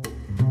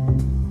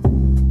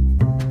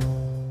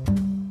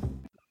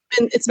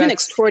 It's been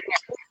extraordinary.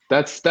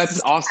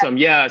 That's awesome.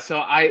 Yeah.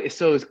 So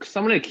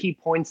some of the key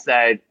points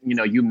that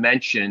you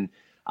mentioned.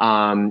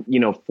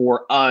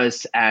 For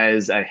us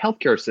as a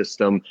healthcare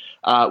system,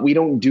 we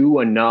don't do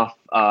enough,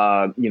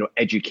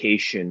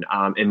 education.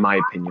 In my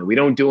opinion, we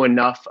don't do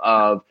enough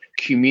of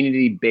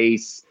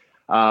community-based,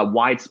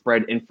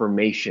 widespread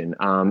information.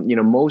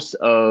 Most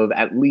of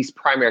at least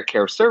primary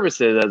care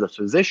services as a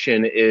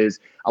physician is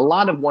a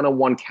lot of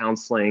one-on-one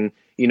counseling.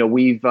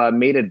 We've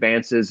made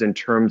advances in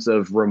terms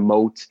of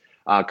remote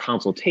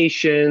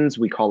consultations.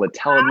 We call it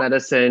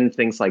telemedicine,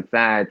 things like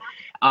that.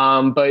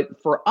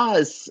 But for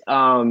us,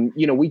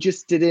 we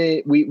just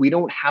didn't, we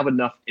don't have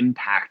enough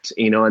impact,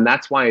 and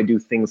that's why I do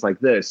things like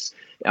this,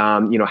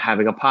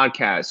 having a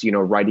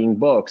podcast, writing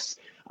books,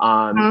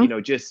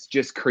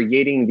 just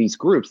creating these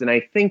groups. And I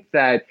think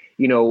that,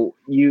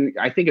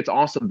 I think it's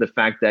awesome the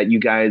fact that you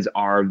guys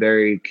are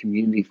very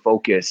community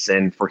focused.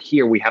 And for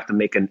here, we have to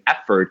make an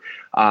effort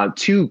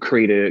to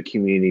create a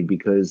community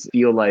because I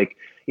feel like,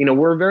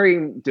 we're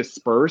very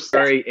dispersed,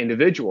 very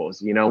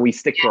individuals, we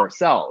stick to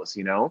ourselves,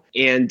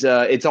 and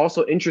it's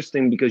also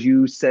interesting because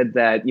you said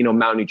that,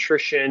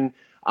 malnutrition,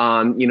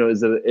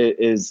 is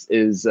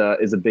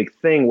a big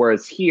thing.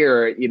 Whereas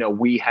here,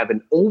 we have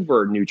an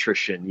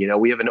overnutrition,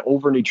 we have an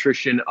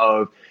overnutrition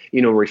of,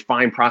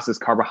 refined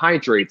processed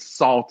carbohydrates,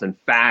 salt and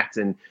fat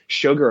and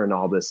sugar and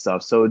all this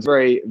stuff. So it's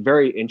very,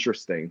 very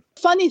interesting.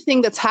 Funny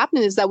thing that's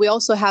happening is that we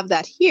also have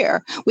that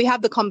here. We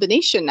have the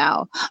combination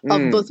now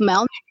of both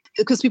malnutrition,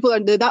 because people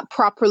they're not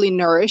properly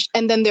nourished,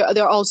 and then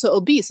they're also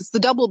obese. It's the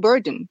double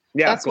burden.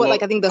 Yeah, that's what I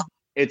think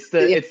it's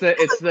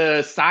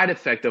the side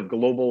effect of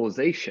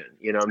globalization.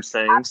 You know what I'm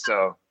saying?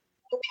 Absolutely.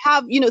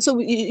 So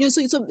we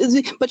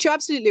have, but you're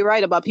absolutely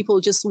right about people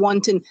just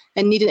wanting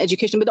and needing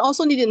education, but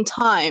also needing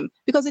time,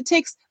 because it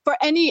takes for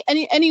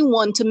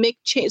anyone to make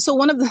change. So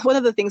one of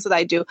the things that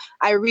I do,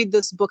 I read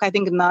this book, I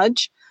think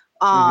Nudge,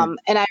 and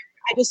I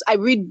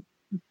read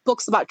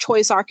books about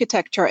choice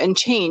architecture and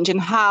change, and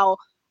how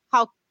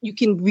you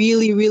can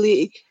really,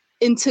 really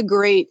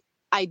integrate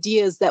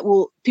ideas that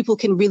people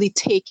can really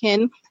take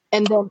in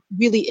and then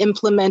really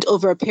implement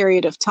over a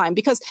period of time.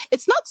 Because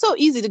it's not so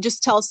easy to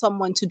just tell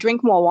someone to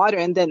drink more water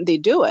and then they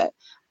do it.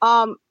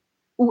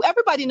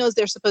 Everybody knows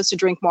they're supposed to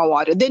drink more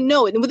water. They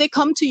know it. And when they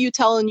come to you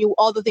telling you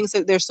all the things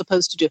that they're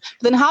supposed to do,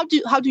 then how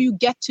do you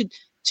get to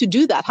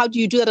do that? How do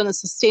you do that on a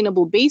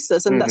sustainable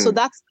basis? And so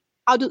that's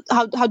how do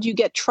you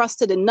get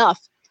trusted enough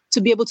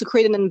to be able to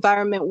create an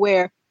environment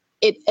where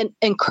it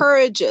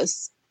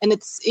encourages and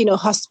it's,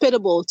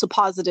 hospitable to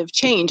positive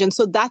change. And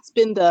so that's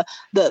been the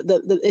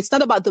it's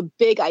not about the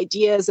big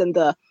ideas and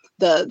the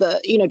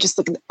just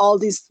like all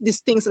these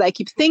things that I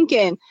keep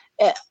thinking.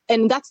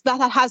 And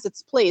that has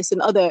its place in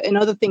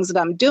other things that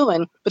I'm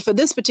doing. But for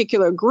this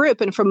particular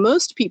group and for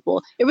most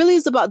people, it really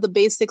is about the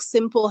basic,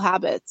 simple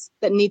habits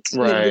that need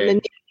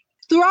to,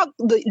 throughout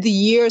the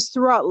years,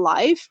 throughout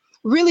life.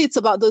 Really, it's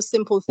about those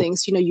simple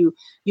things. You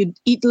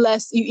eat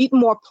less, you eat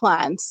more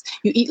plants,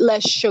 you eat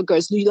less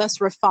sugars, you eat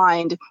less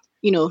refined,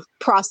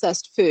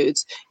 processed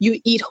foods. You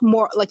eat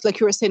more, like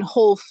you were saying,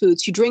 whole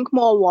foods. You drink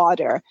more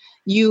water.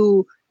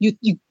 You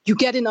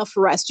get enough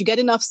rest. You get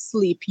enough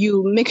sleep.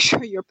 You make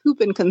sure you're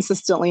pooping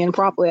consistently and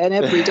properly and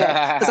every day.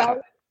 Because I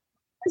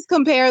always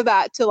compare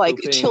that to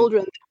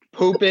children.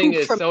 Pooping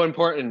is so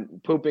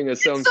important. Pooping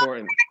is so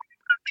important.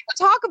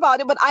 Talk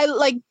about it, but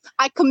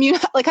I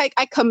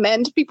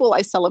commend people.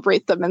 I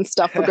celebrate them and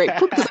stuff for great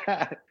poop.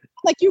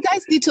 You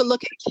guys need to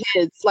look at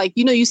kids.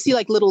 You see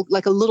a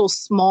little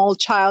small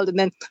child, and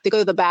then they go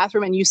to the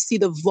bathroom and you see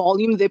the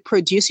volume they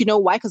produce. You know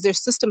why? Because their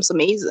system's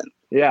amazing.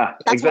 Yeah,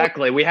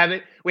 exactly. We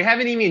haven't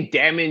even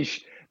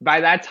damaged, by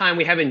that time,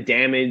 we haven't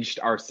damaged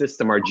our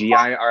system, our GI,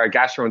 our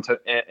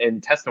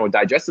gastrointestinal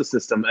digestive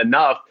system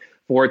enough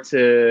for it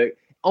to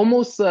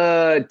almost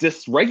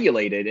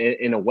dysregulate it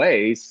in a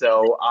way.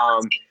 So,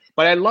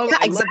 but I love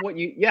what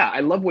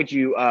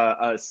you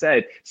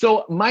said.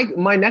 So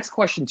my next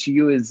question to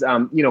you is,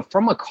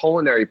 from a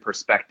culinary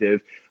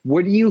perspective,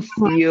 what do you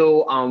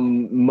feel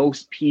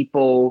most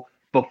people,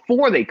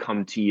 before they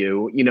come to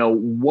you,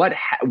 what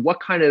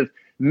kind of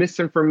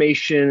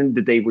misinformation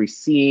did they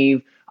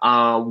receive?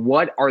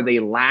 What are they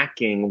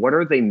lacking? What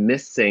are they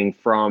missing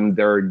from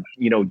their,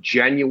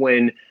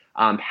 genuine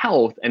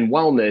health and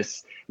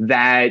wellness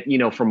that,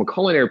 from a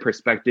culinary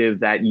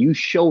perspective, that you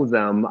show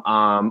them,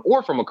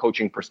 or from a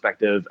coaching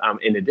perspective,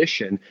 in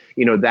addition,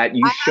 that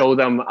you show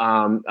them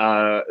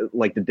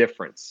the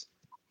difference?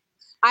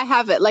 I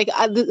have it.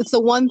 It's the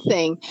one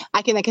thing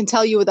I can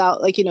tell you without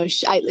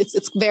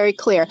it's very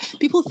clear.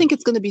 People think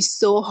it's going to be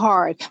so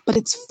hard, but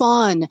it's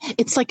fun.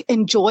 It's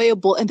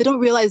enjoyable, and they don't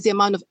realize the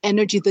amount of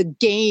energy, the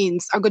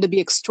gains are going to be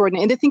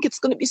extraordinary. And they think it's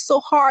going to be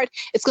so hard.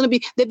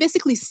 They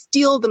basically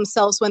steel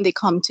themselves when they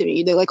come to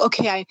me. They're like,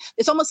 okay,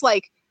 it's almost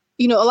like,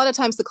 a lot of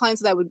times the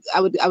clients that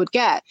I would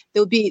get, they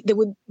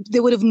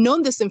would have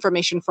known this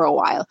information for a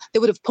while. They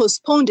would have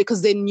postponed it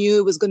because they knew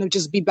it was going to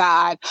just be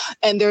bad,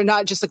 and they're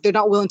not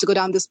willing to go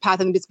down this path.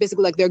 And it's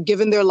basically they're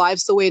giving their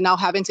lives away now,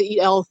 having to eat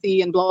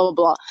healthy and blah blah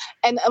blah.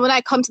 And when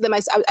I come to them,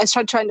 I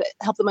start trying to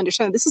help them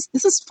understand this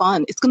is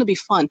fun. It's going to be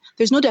fun.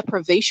 There's no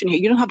deprivation here.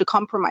 You don't have to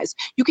compromise.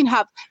 You can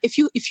have if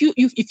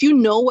you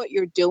know what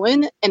you're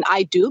doing, and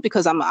I do,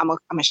 because I'm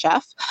a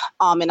chef,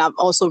 and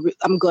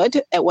I'm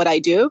good at what I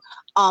do.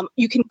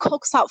 You can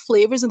coax out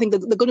flavors and think that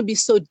they're going to be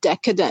so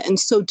decadent and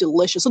so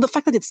delicious. So the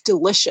fact that it's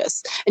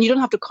delicious and you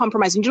don't have to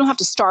compromise and you don't have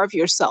to starve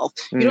yourself.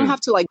 You don't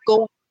have to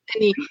go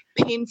any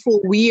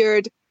painful,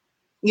 weird,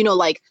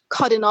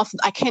 cutting off.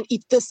 I can't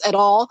eat this at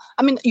all.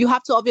 I mean, you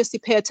have to obviously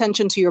pay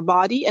attention to your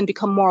body and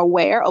become more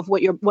aware of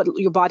what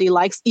your body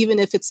likes, even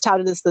if it's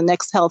touted as the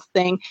next health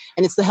thing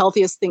and it's the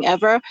healthiest thing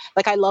ever.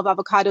 I love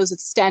avocados.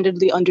 It's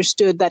standardly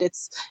understood that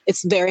it's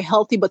very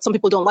healthy, but some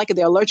people don't like it.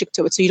 They're allergic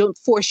to it. So you don't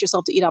force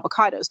yourself to eat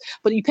avocados,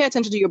 but you pay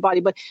attention to your body.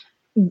 But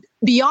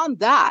beyond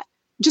that,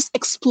 just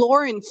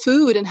exploring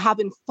food and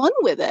having fun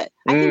with it.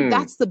 I think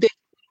that's the big,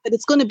 that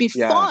it's going to be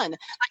fun.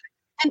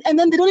 And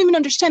then they don't even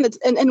understand it.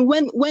 And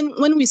when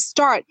we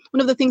start, one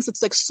of the things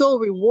that's so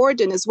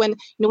rewarding is when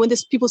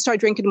these people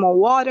start drinking more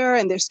water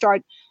and they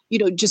start,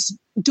 just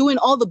doing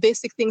all the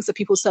basic things that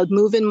people said,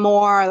 moving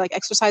more, like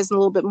exercising a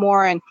little bit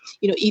more, and,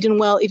 eating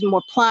well, eating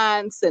more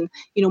plants, and,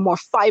 more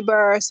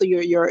fiber, so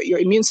your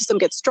immune system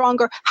gets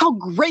stronger, how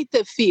great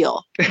they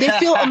feel. They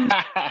feel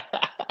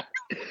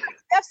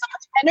they have so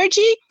much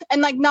energy,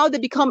 and like now they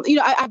become,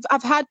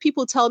 I've had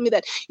people tell me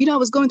that, I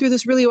was going through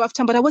this really rough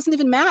time, but I wasn't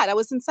even mad. I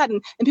wasn't sad.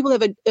 And people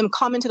have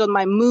commented on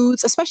my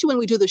moods, especially when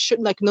we do the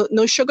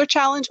no sugar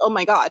challenge. Oh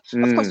my God.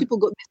 Of course, people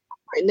go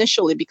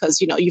initially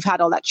because, you've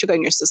had all that sugar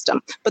in your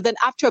system. But then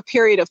after a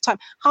period of time,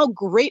 how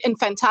great and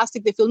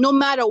fantastic they feel, no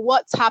matter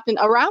what's happened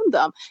around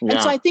them. Yeah.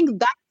 And so I think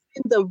that's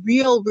the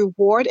real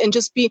reward, and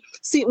just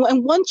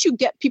and once you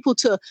get people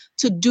to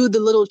do the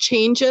little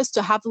changes,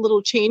 to have the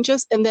little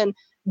changes, and then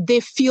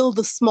they feel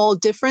the small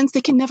difference,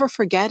 they can never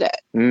forget it.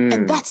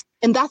 And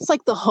that's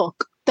like the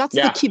hook. That's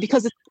the key,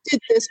 because if you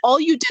did this, all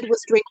you did was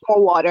drink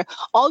more water.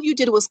 All you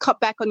did was cut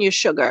back on your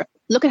sugar.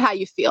 Look at how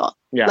you feel.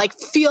 Yeah. Like,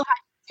 feel how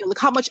you feel. Look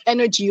how much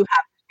energy you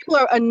have. People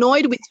are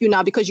annoyed with you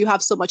now because you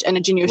have so much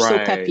energy and you're so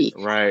peppy.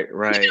 Right.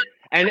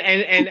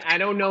 And I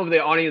don't know if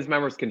the audience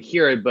members can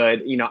hear it, but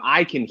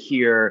I can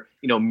hear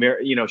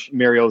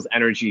Mariel's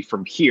energy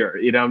from here.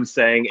 You know what I'm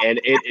saying? And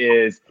it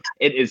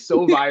is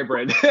so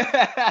vibrant.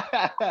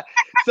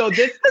 So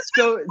this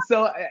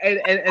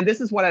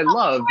is what I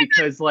love,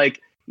 because I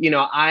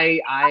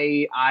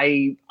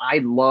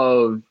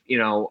love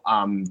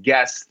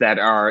guests that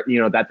are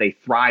that they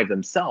thrive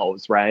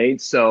themselves, right?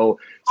 So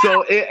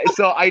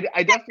I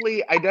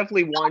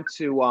definitely want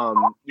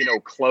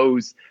to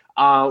close.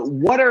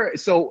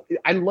 So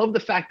I love the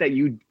fact that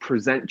you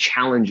present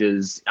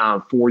challenges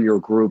for your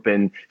group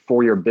and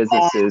for your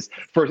businesses,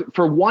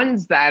 for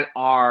ones that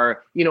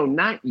are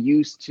not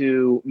used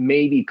to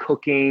maybe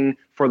cooking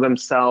for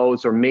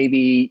themselves, or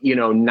maybe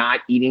not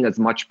eating as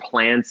much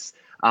plants.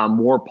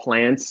 More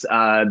plants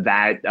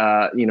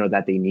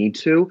that they need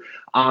to.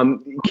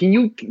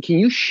 Can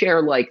you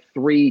share like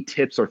 3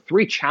 tips or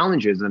 3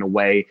 challenges in a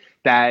way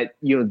that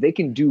they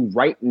can do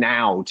right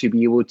now to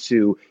be able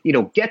to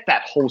get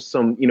that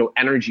wholesome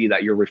energy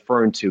that you're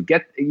referring to,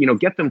 get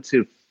them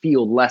to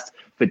feel less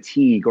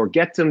fatigue, or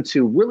get them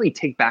to really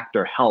take back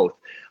their health?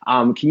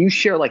 Can you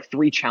share like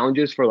 3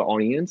 challenges for the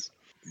audience?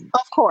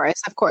 Of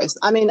course.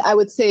 I mean, I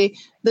would say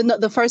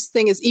the first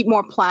thing is eat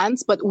more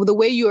plants, but the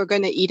way you are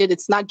going to eat it,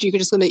 it's not you're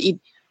just going to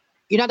eat.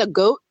 You're not a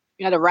goat.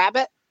 You're not a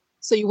rabbit.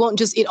 So you won't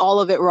just eat all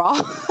of it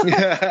raw.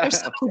 There's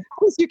so many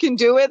things you can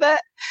do with it.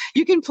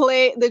 You can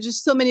play. There's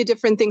just so many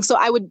different things. So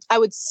I would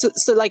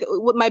like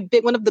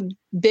one of the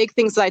big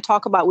things that I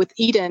talk about with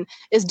Eden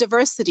is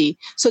diversity.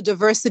 So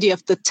diversity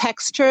of the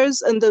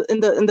textures and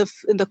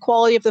the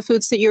quality of the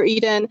foods that you're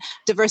eating,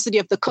 diversity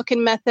of the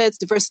cooking methods,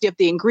 diversity of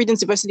the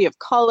ingredients, diversity of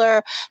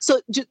color.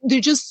 So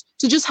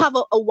just have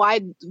a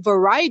wide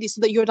variety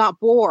so that you're not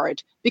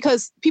bored,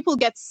 because people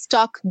get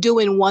stuck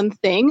doing one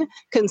thing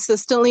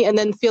consistently and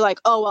then feel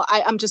like, oh, well,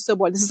 I'm just so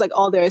bored. This is like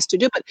all there is to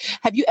do. But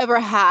have you ever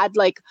had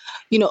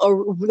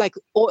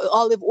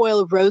olive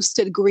oil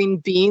roasted green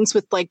beans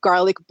with like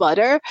garlic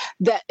butter,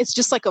 that it's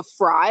just like a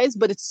fries,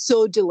 but it's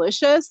so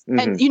delicious?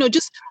 And,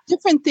 just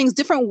different things,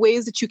 different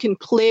ways that you can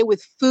play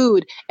with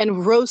food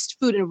and roast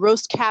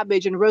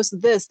cabbage and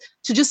roast this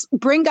to just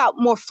bring out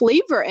more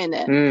flavor in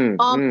it.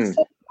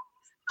 So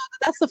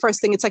that's the first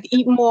thing. It's like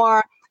eat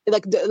more,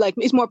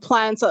 eat more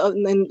plants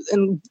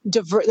in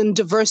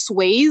diverse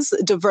ways,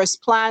 diverse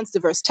plants,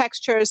 diverse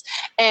textures.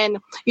 And,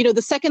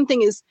 the second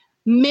thing is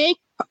make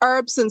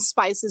herbs and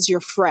spices your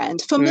friend.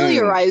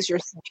 Familiarize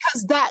yourself,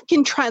 because that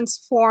can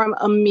transform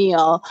a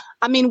meal.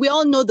 I mean, we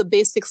all know the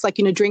basics, like,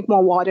 drink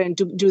more water and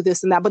do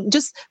this and that. But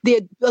just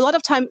a lot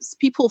of times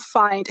people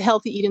find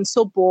healthy eating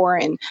so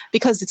boring,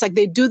 because it's like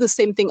they do the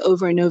same thing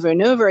over and over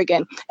and over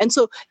again. And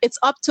so it's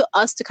up to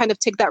us to kind of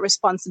take that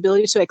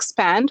responsibility to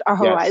expand our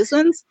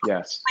horizons.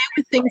 Yes. Play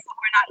with things that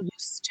we're not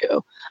used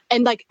to.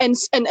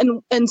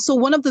 And so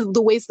one of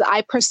the ways that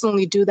I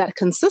personally do that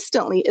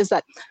consistently is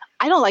that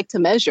I don't like to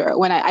measure.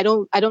 When I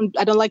don't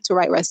like to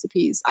write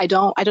recipes. I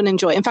don't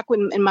enjoy. In fact,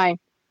 when in my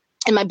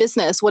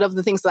business, one of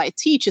the things that I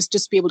teach is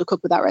just be able to cook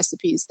without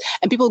recipes.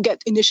 And people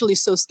get initially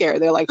so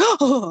scared. They're like,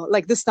 oh,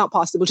 like this is not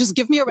possible. Just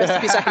give me a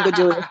recipe so I can go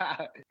do it.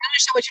 I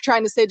understand what you're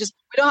trying to say. Just,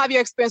 we don't have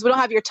your experience. We don't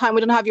have your time.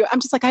 We don't have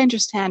I'm just like, I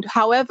understand.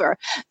 However,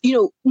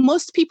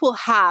 most people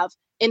have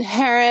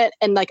inherent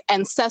and like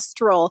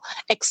ancestral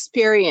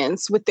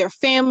experience with their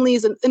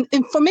families and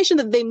information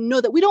that they know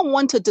that we don't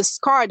want to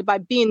discard by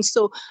being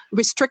so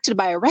restricted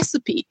by a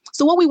recipe.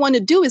 So what we want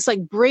to do is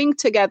like bring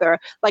together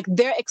like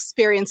their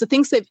experience, the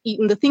things they've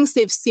eaten, the things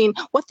they've seen,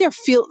 what they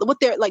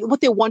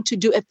want to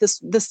do at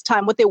this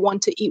time, what they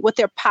want to eat, what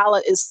their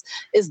palate is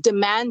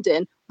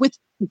demanding, with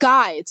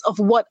guides of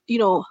what,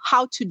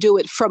 how to do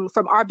it from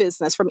our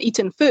business, from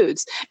Eaton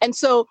Foods. And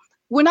so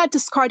we're not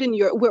discarding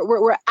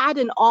we're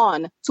adding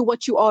on to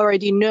what you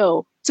already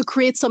know to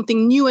create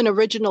something new and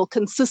original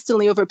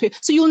consistently over a period.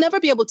 So you'll never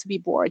be able to be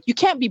bored. You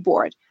can't be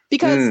bored,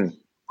 because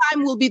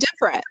time will be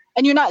different.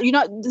 And you're not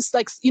just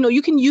like,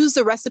 you can use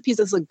the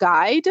recipes as a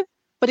guide,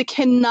 but it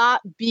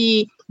cannot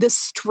be this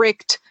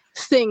strict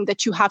thing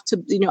that you have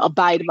to,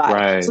 abide by.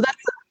 Right. So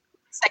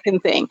that's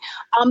second thing.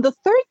 The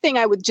third thing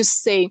I would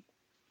just say,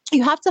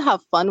 you have to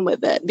have fun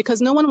with it,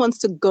 because no one wants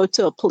to go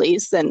to a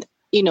place and,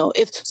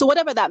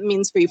 whatever that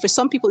means for you. For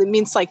some people, it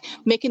means like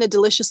making a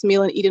delicious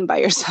meal and eating by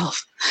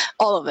yourself,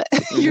 all of it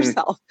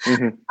yourself.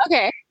 Mm-hmm.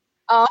 Okay.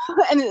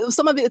 And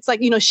some of it, it's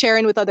like,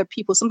 sharing with other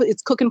people. Some of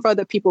it's cooking for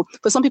other people.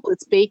 For some people,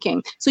 it's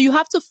baking. So you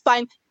have to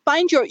find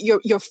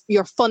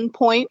your fun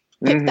point,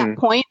 pick that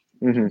point,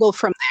 go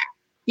from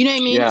there. You know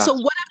what I mean? Yeah. So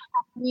whatever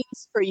that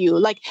means for you,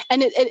 like,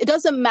 and it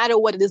doesn't matter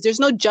what it is. There's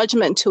no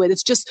judgment to it.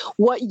 It's just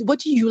what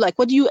do you like?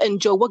 What do you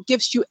enjoy? What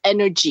gives you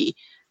energy?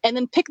 And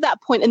then pick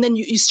that point, and then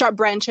you start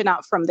branching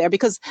out from there,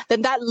 because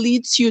then that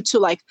leads you to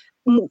like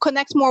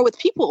connect more with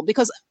people.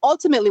 Because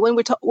ultimately, when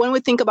we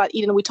think about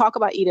eating, we talk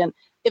about eating,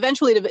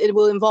 eventually it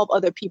will involve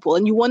other people,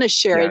 and you want to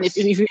share. Yes.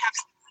 And if you have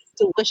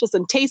delicious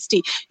and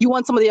tasty, you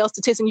want somebody else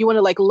to taste, and you want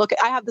to like look at,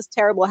 I have this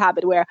terrible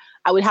habit where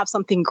I would have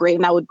something great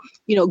and I would,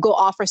 go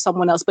offer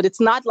someone else, but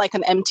it's not like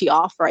an empty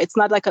offer. It's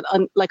not like an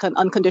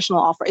unconditional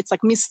offer. It's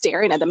like me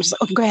staring at them, just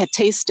like, oh, go ahead,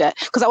 taste it.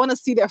 Cause I want to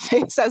see their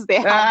face as they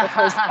have the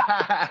first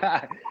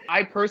time.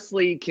 I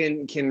personally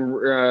can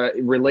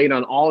relate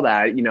on all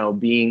that,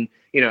 being,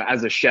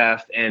 as a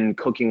chef and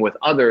cooking with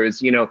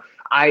others,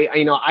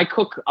 I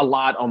cook a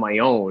lot on my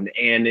own,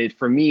 and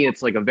for me,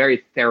 it's like a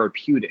very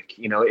therapeutic,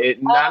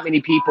 not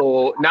many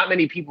people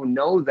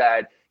know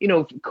that,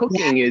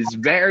 cooking is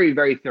very,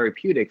 very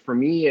therapeutic. For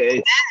me,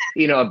 it's,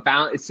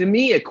 to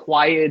me, it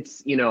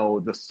quiets,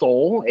 the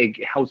soul.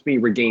 It helps me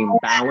regain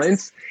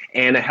balance,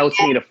 and it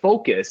helps me to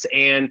focus.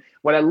 And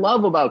what I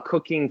love about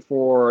cooking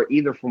for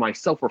either for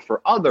myself or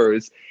for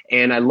others,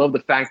 and I love the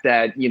fact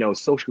that,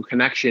 social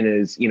connection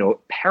is,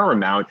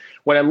 paramount.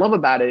 What I love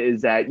about it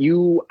is that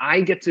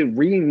I get to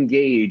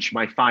re-engage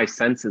my five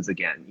senses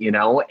again,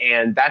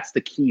 and that's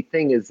the key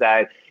thing, is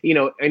that,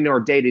 in our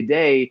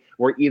day-to-day,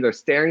 we're either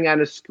staring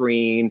at a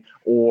screen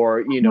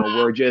or,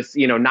 we're just,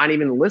 not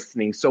even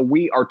listening. So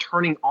we are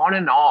turning on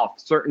and off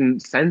certain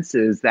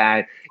senses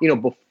that,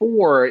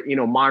 before,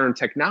 modern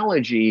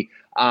technology,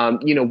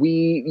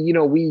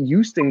 we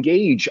used to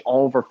engage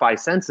all of our five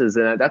senses.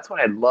 And that's what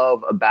I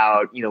love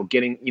about,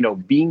 getting,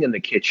 being in the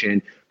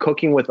kitchen,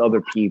 cooking with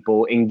other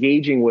people,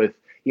 engaging with,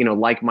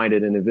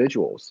 like-minded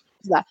individuals.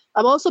 That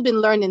I've also been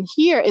learning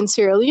here in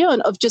Sierra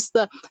Leone of just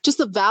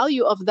the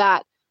value of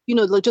that,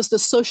 just the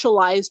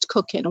socialized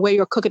cooking, where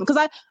you're cooking.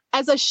 Because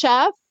as a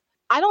chef,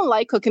 I don't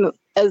like cooking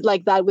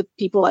like that with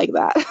people like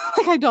that.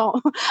 Like, I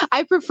don't.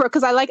 I prefer,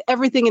 because I like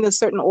everything in a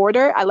certain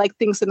order. I like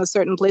things in a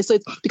certain place. So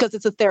it's because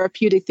it's a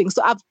therapeutic thing.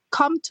 So I've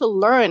come to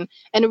learn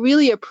and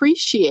really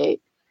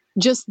appreciate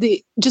just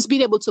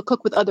being able to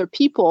cook with other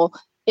people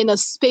in a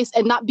space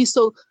and not be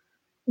so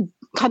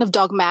kind of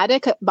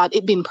dogmatic about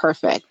it being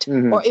perfect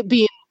or it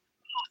being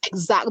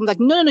exact. I'm like,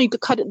 no, you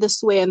could cut it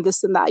this way and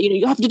this and that.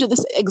 You have to do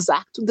this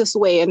exact this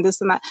way and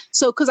this and that.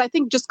 So, because I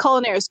think just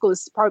culinary school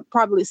is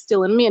probably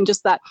still in me, and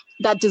just that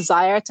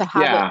desire to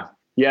have it.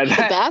 Yeah,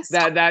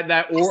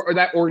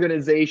 that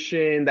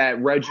organization,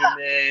 that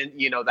regimen,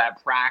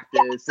 that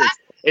practice.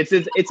 It's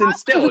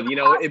instilled,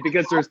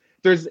 because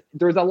there's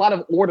a lot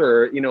of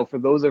order, for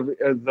those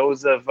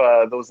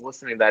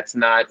listening that's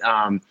not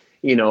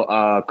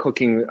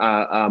cooking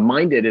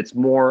minded. It's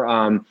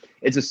more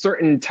it's a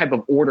certain type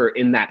of order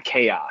in that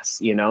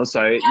chaos,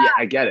 so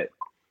I get it.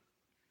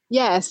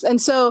 Yes.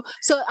 And so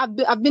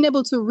I've been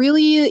able to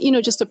really,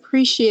 just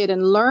appreciate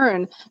and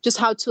learn just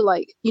how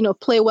to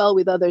play well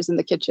with others in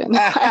the kitchen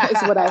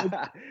is what I would.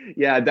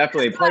 Yeah,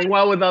 definitely. Playing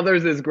well with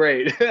others is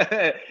great.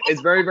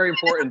 It's very, very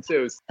important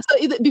too. So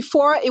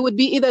before, it would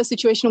be either a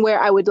situation where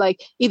I would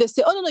either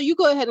say, oh, no, you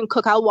go ahead and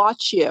cook, I'll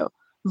watch you,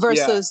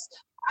 versus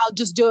I'll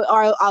just do it,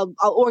 or I'll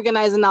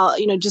organize and I'll,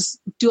 just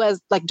do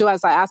as I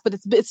ask. But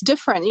it's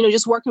different,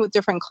 just working with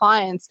different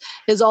clients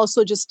is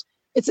also just,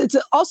 it's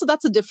also,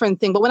 that's a different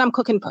thing. But when I'm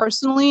cooking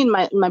personally in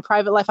my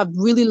private life, I've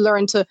really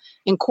learned to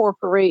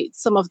incorporate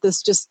some of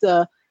this, just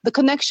the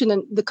connection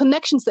and the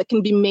connections that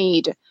can be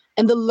made,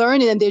 and the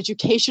learning and the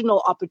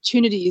educational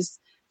opportunities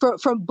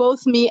from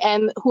both me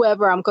and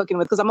whoever I'm cooking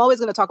with. Because I'm always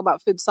going to talk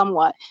about food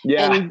somewhat.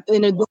 Yeah.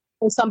 And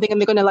something,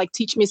 and they're going to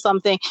teach me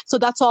something. So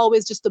that's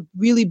always just a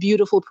really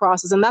beautiful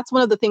process. And that's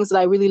one of the things that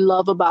I really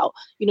love about,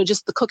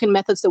 just the cooking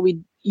methods that we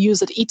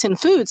use at Eatin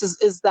Foods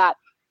is that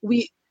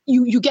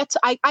you get to,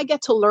 I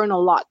get to learn a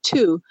lot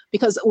too,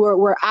 because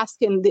we're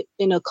asking the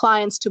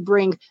clients to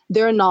bring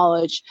their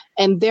knowledge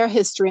and their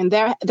history and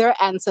their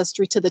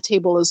ancestry to the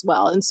table as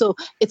well. And so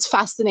it's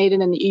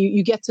fascinating, and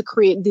you get to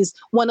create these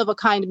one of a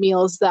kind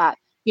meals that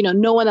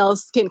no one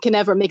else can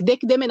ever make. They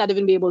may not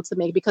even be able to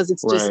make, because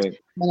it's just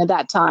at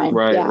that time.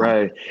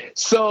 Right.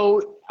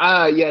 So,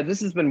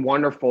 this has been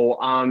wonderful.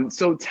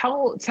 So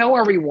tell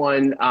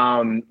everyone,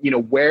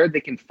 where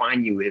they can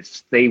find you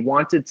if they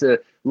wanted to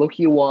look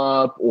you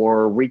up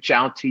or reach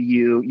out to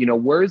you.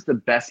 Where's the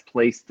best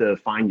place to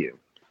find you?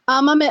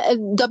 I'm at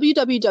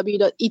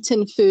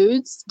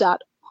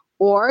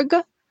www.eatinfoods.org,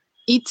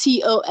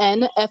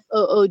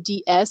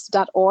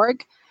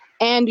 etonfoods.org.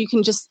 And you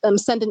can just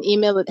send an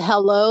email at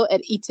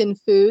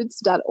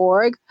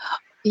hello@eatinfoods.org.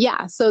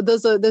 Yeah, so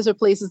those are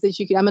places that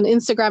you can. I'm on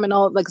Instagram and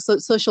all like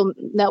social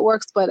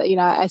networks, but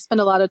I spend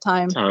a lot of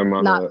time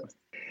on not. it.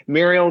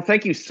 Muriel,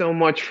 thank you so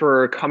much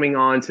for coming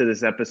on to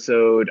this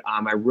episode.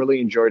 I really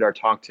enjoyed our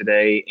talk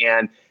today,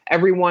 and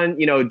everyone,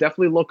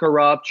 definitely look her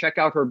up, check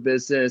out her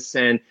business,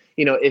 and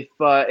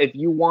if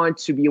you want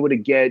to be able to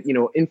get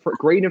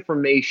great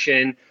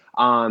information,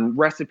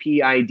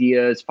 recipe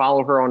ideas,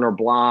 follow her on her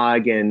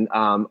blog and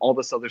all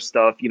this other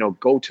stuff,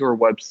 go to her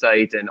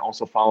website and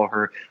also follow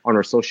her on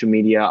her social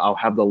media. I'll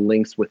have the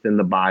links within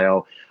the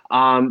bio.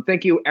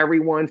 Thank you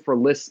everyone for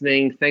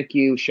listening. Thank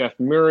you, Chef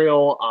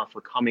Muriel,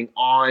 for coming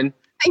on.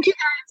 Thank you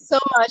guys so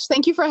much.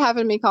 Thank you for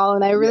having me,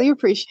 Colin. I really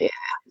appreciate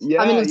it.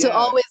 Yeah,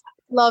 always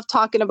love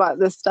talking about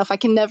this stuff. I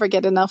can never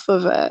get enough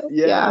of it.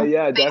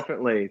 Yeah,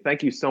 definitely.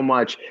 Thank you so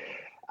much.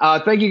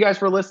 Thank you guys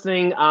for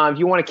listening. If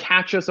you want to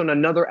catch us on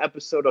another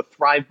episode of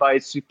Thrive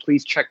Bites,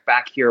 please check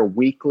back here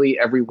weekly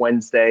every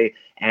Wednesday.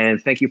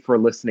 And thank you for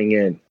listening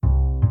in.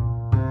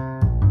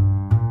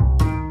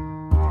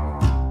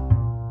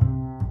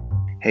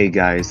 Hey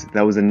guys,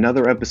 that was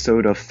another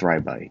episode of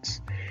Thrive Bites.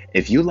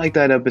 If you like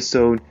that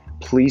episode,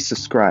 please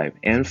subscribe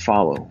and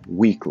follow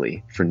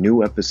weekly for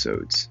new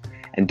episodes.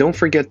 And don't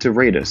forget to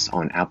rate us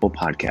on Apple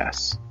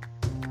Podcasts.